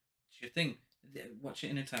 it's your thing. Watch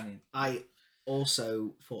it in Italian. I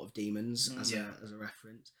also thought of Demons as a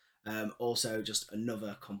reference. Also, just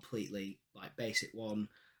another completely like basic one.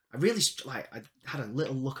 I really I had a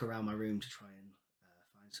little look around my room to try and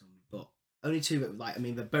find some, but only two. But like, I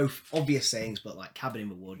mean, they're both obvious sayings, but like Cabin in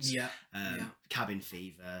the Woods, Cabin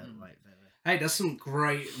Fever, like. Hey, there's some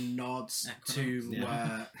great nods to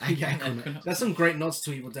Equinox. there's some great nods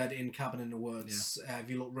to Evil Dead in Cabin in the Woods. If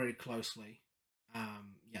you look really closely, fantastic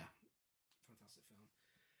film.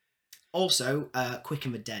 Also, Quick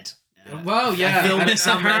and the Dead. Well, yeah, film that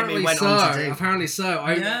Sam Raimi went on to do. Apparently so.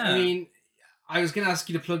 I mean, I was going to ask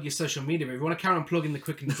you to plug your social media, but if you want to carry on plugging the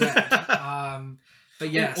Quick and the Dead. But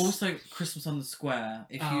yes. Also, Christmas on the Square.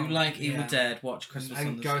 If you like Evil Dead, watch Christmas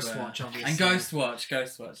on the Ghost Square. Watch, obviously. And Ghost Watch,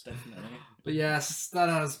 definitely. But yes, that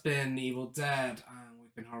has been Evil Dead, and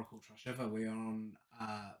we've been Horror Cult Trash Ever. We are on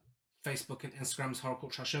Facebook and Instagram's Horror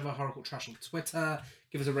Cult Trash Ever, Horror Cult Trash on Twitter.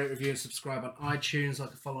 Give us a rate, review, and subscribe on iTunes,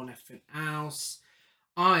 like a follow on everything else.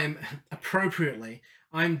 I'm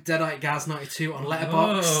Deadite Gaz92 on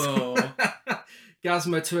Letterboxd.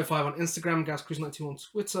 Gazmo205 on Instagram, GazCruise92 on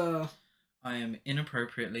Twitter. I am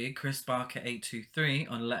inappropriately Chris Barker 823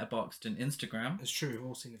 on Letterboxd and Instagram. It's true, we've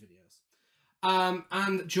all seen the videos.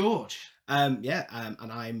 And George. And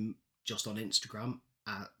I'm just on Instagram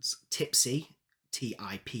at Tipsy, TIPSY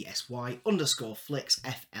 _flicks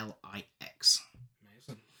FLIX.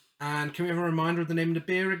 Amazing. And can we have a reminder of the name of the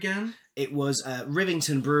beer again? It was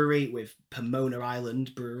Rivington Brewery with Pomona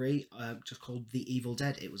Island Brewery, just called The Evil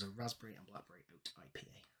Dead. It was a raspberry and blackberry oat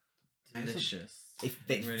IPA. Delicious.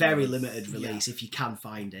 Very limited release. If you can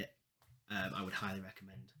find it, I would highly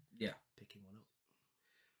recommend picking one up.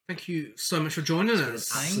 Thank you so much for joining us.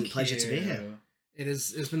 It's been an absolute pleasure to be here.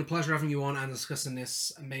 It's been a pleasure having you on and discussing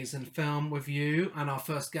this amazing film with you and our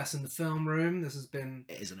first guest in the film room. It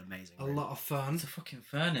is an amazing room. Lot of fun. It's a fucking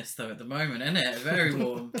furnace though at the moment, isn't it? Very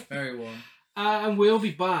warm. Very warm. And we'll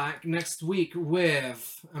be back next week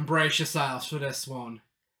with, and brace yourselves for this one,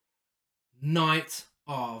 Night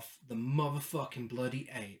of the Motherfucking Bloody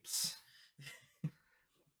Apes.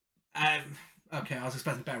 Okay, I was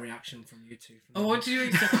expecting better reaction from you two. What do you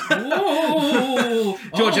expect? Whoa!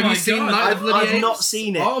 George, have you seen Night of the Bloody Apes? I've not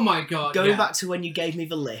seen it. Oh my god! Going back to when you gave me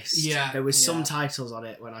the list, there was some yeah. titles on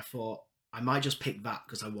it when I thought I might just pick that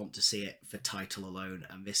because I want to see it for title alone,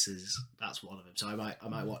 and that's one of them. So I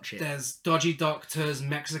might watch it. There's dodgy doctors,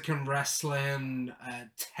 Mexican wrestling,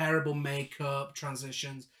 terrible makeup,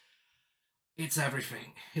 transitions. It's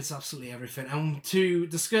everything. It's absolutely everything. And to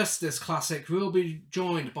discuss this classic, we'll be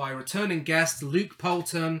joined by returning guest Luke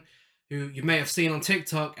Poulton, who you may have seen on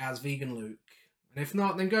TikTok as Vegan Luke. And if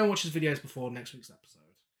not, then go and watch his videos before next week's episode.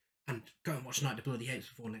 And go and watch Night of the Bloody Apes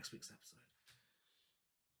before next week's episode.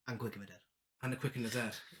 And Quick and the Dead. And The Quick and the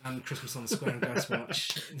Dead. And Christmas on the Square and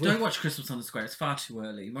Ghostwatch. Don't watch Christmas on the Square. It's far too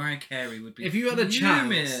early. Mariah Carey would be. If you had a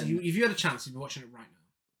chance, fuming. if you had a chance, you'd be watching it right now.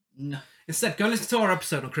 No. Instead, go listen to our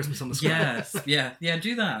episode on Christmas on the Square. Yes. Yeah.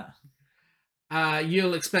 Do that.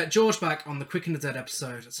 You'll expect George back on the Quick and the Dead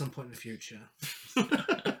episode at some point in the future.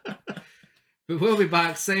 But we'll be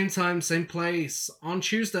back same time, same place on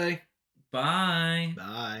Tuesday. Bye.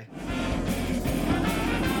 Bye.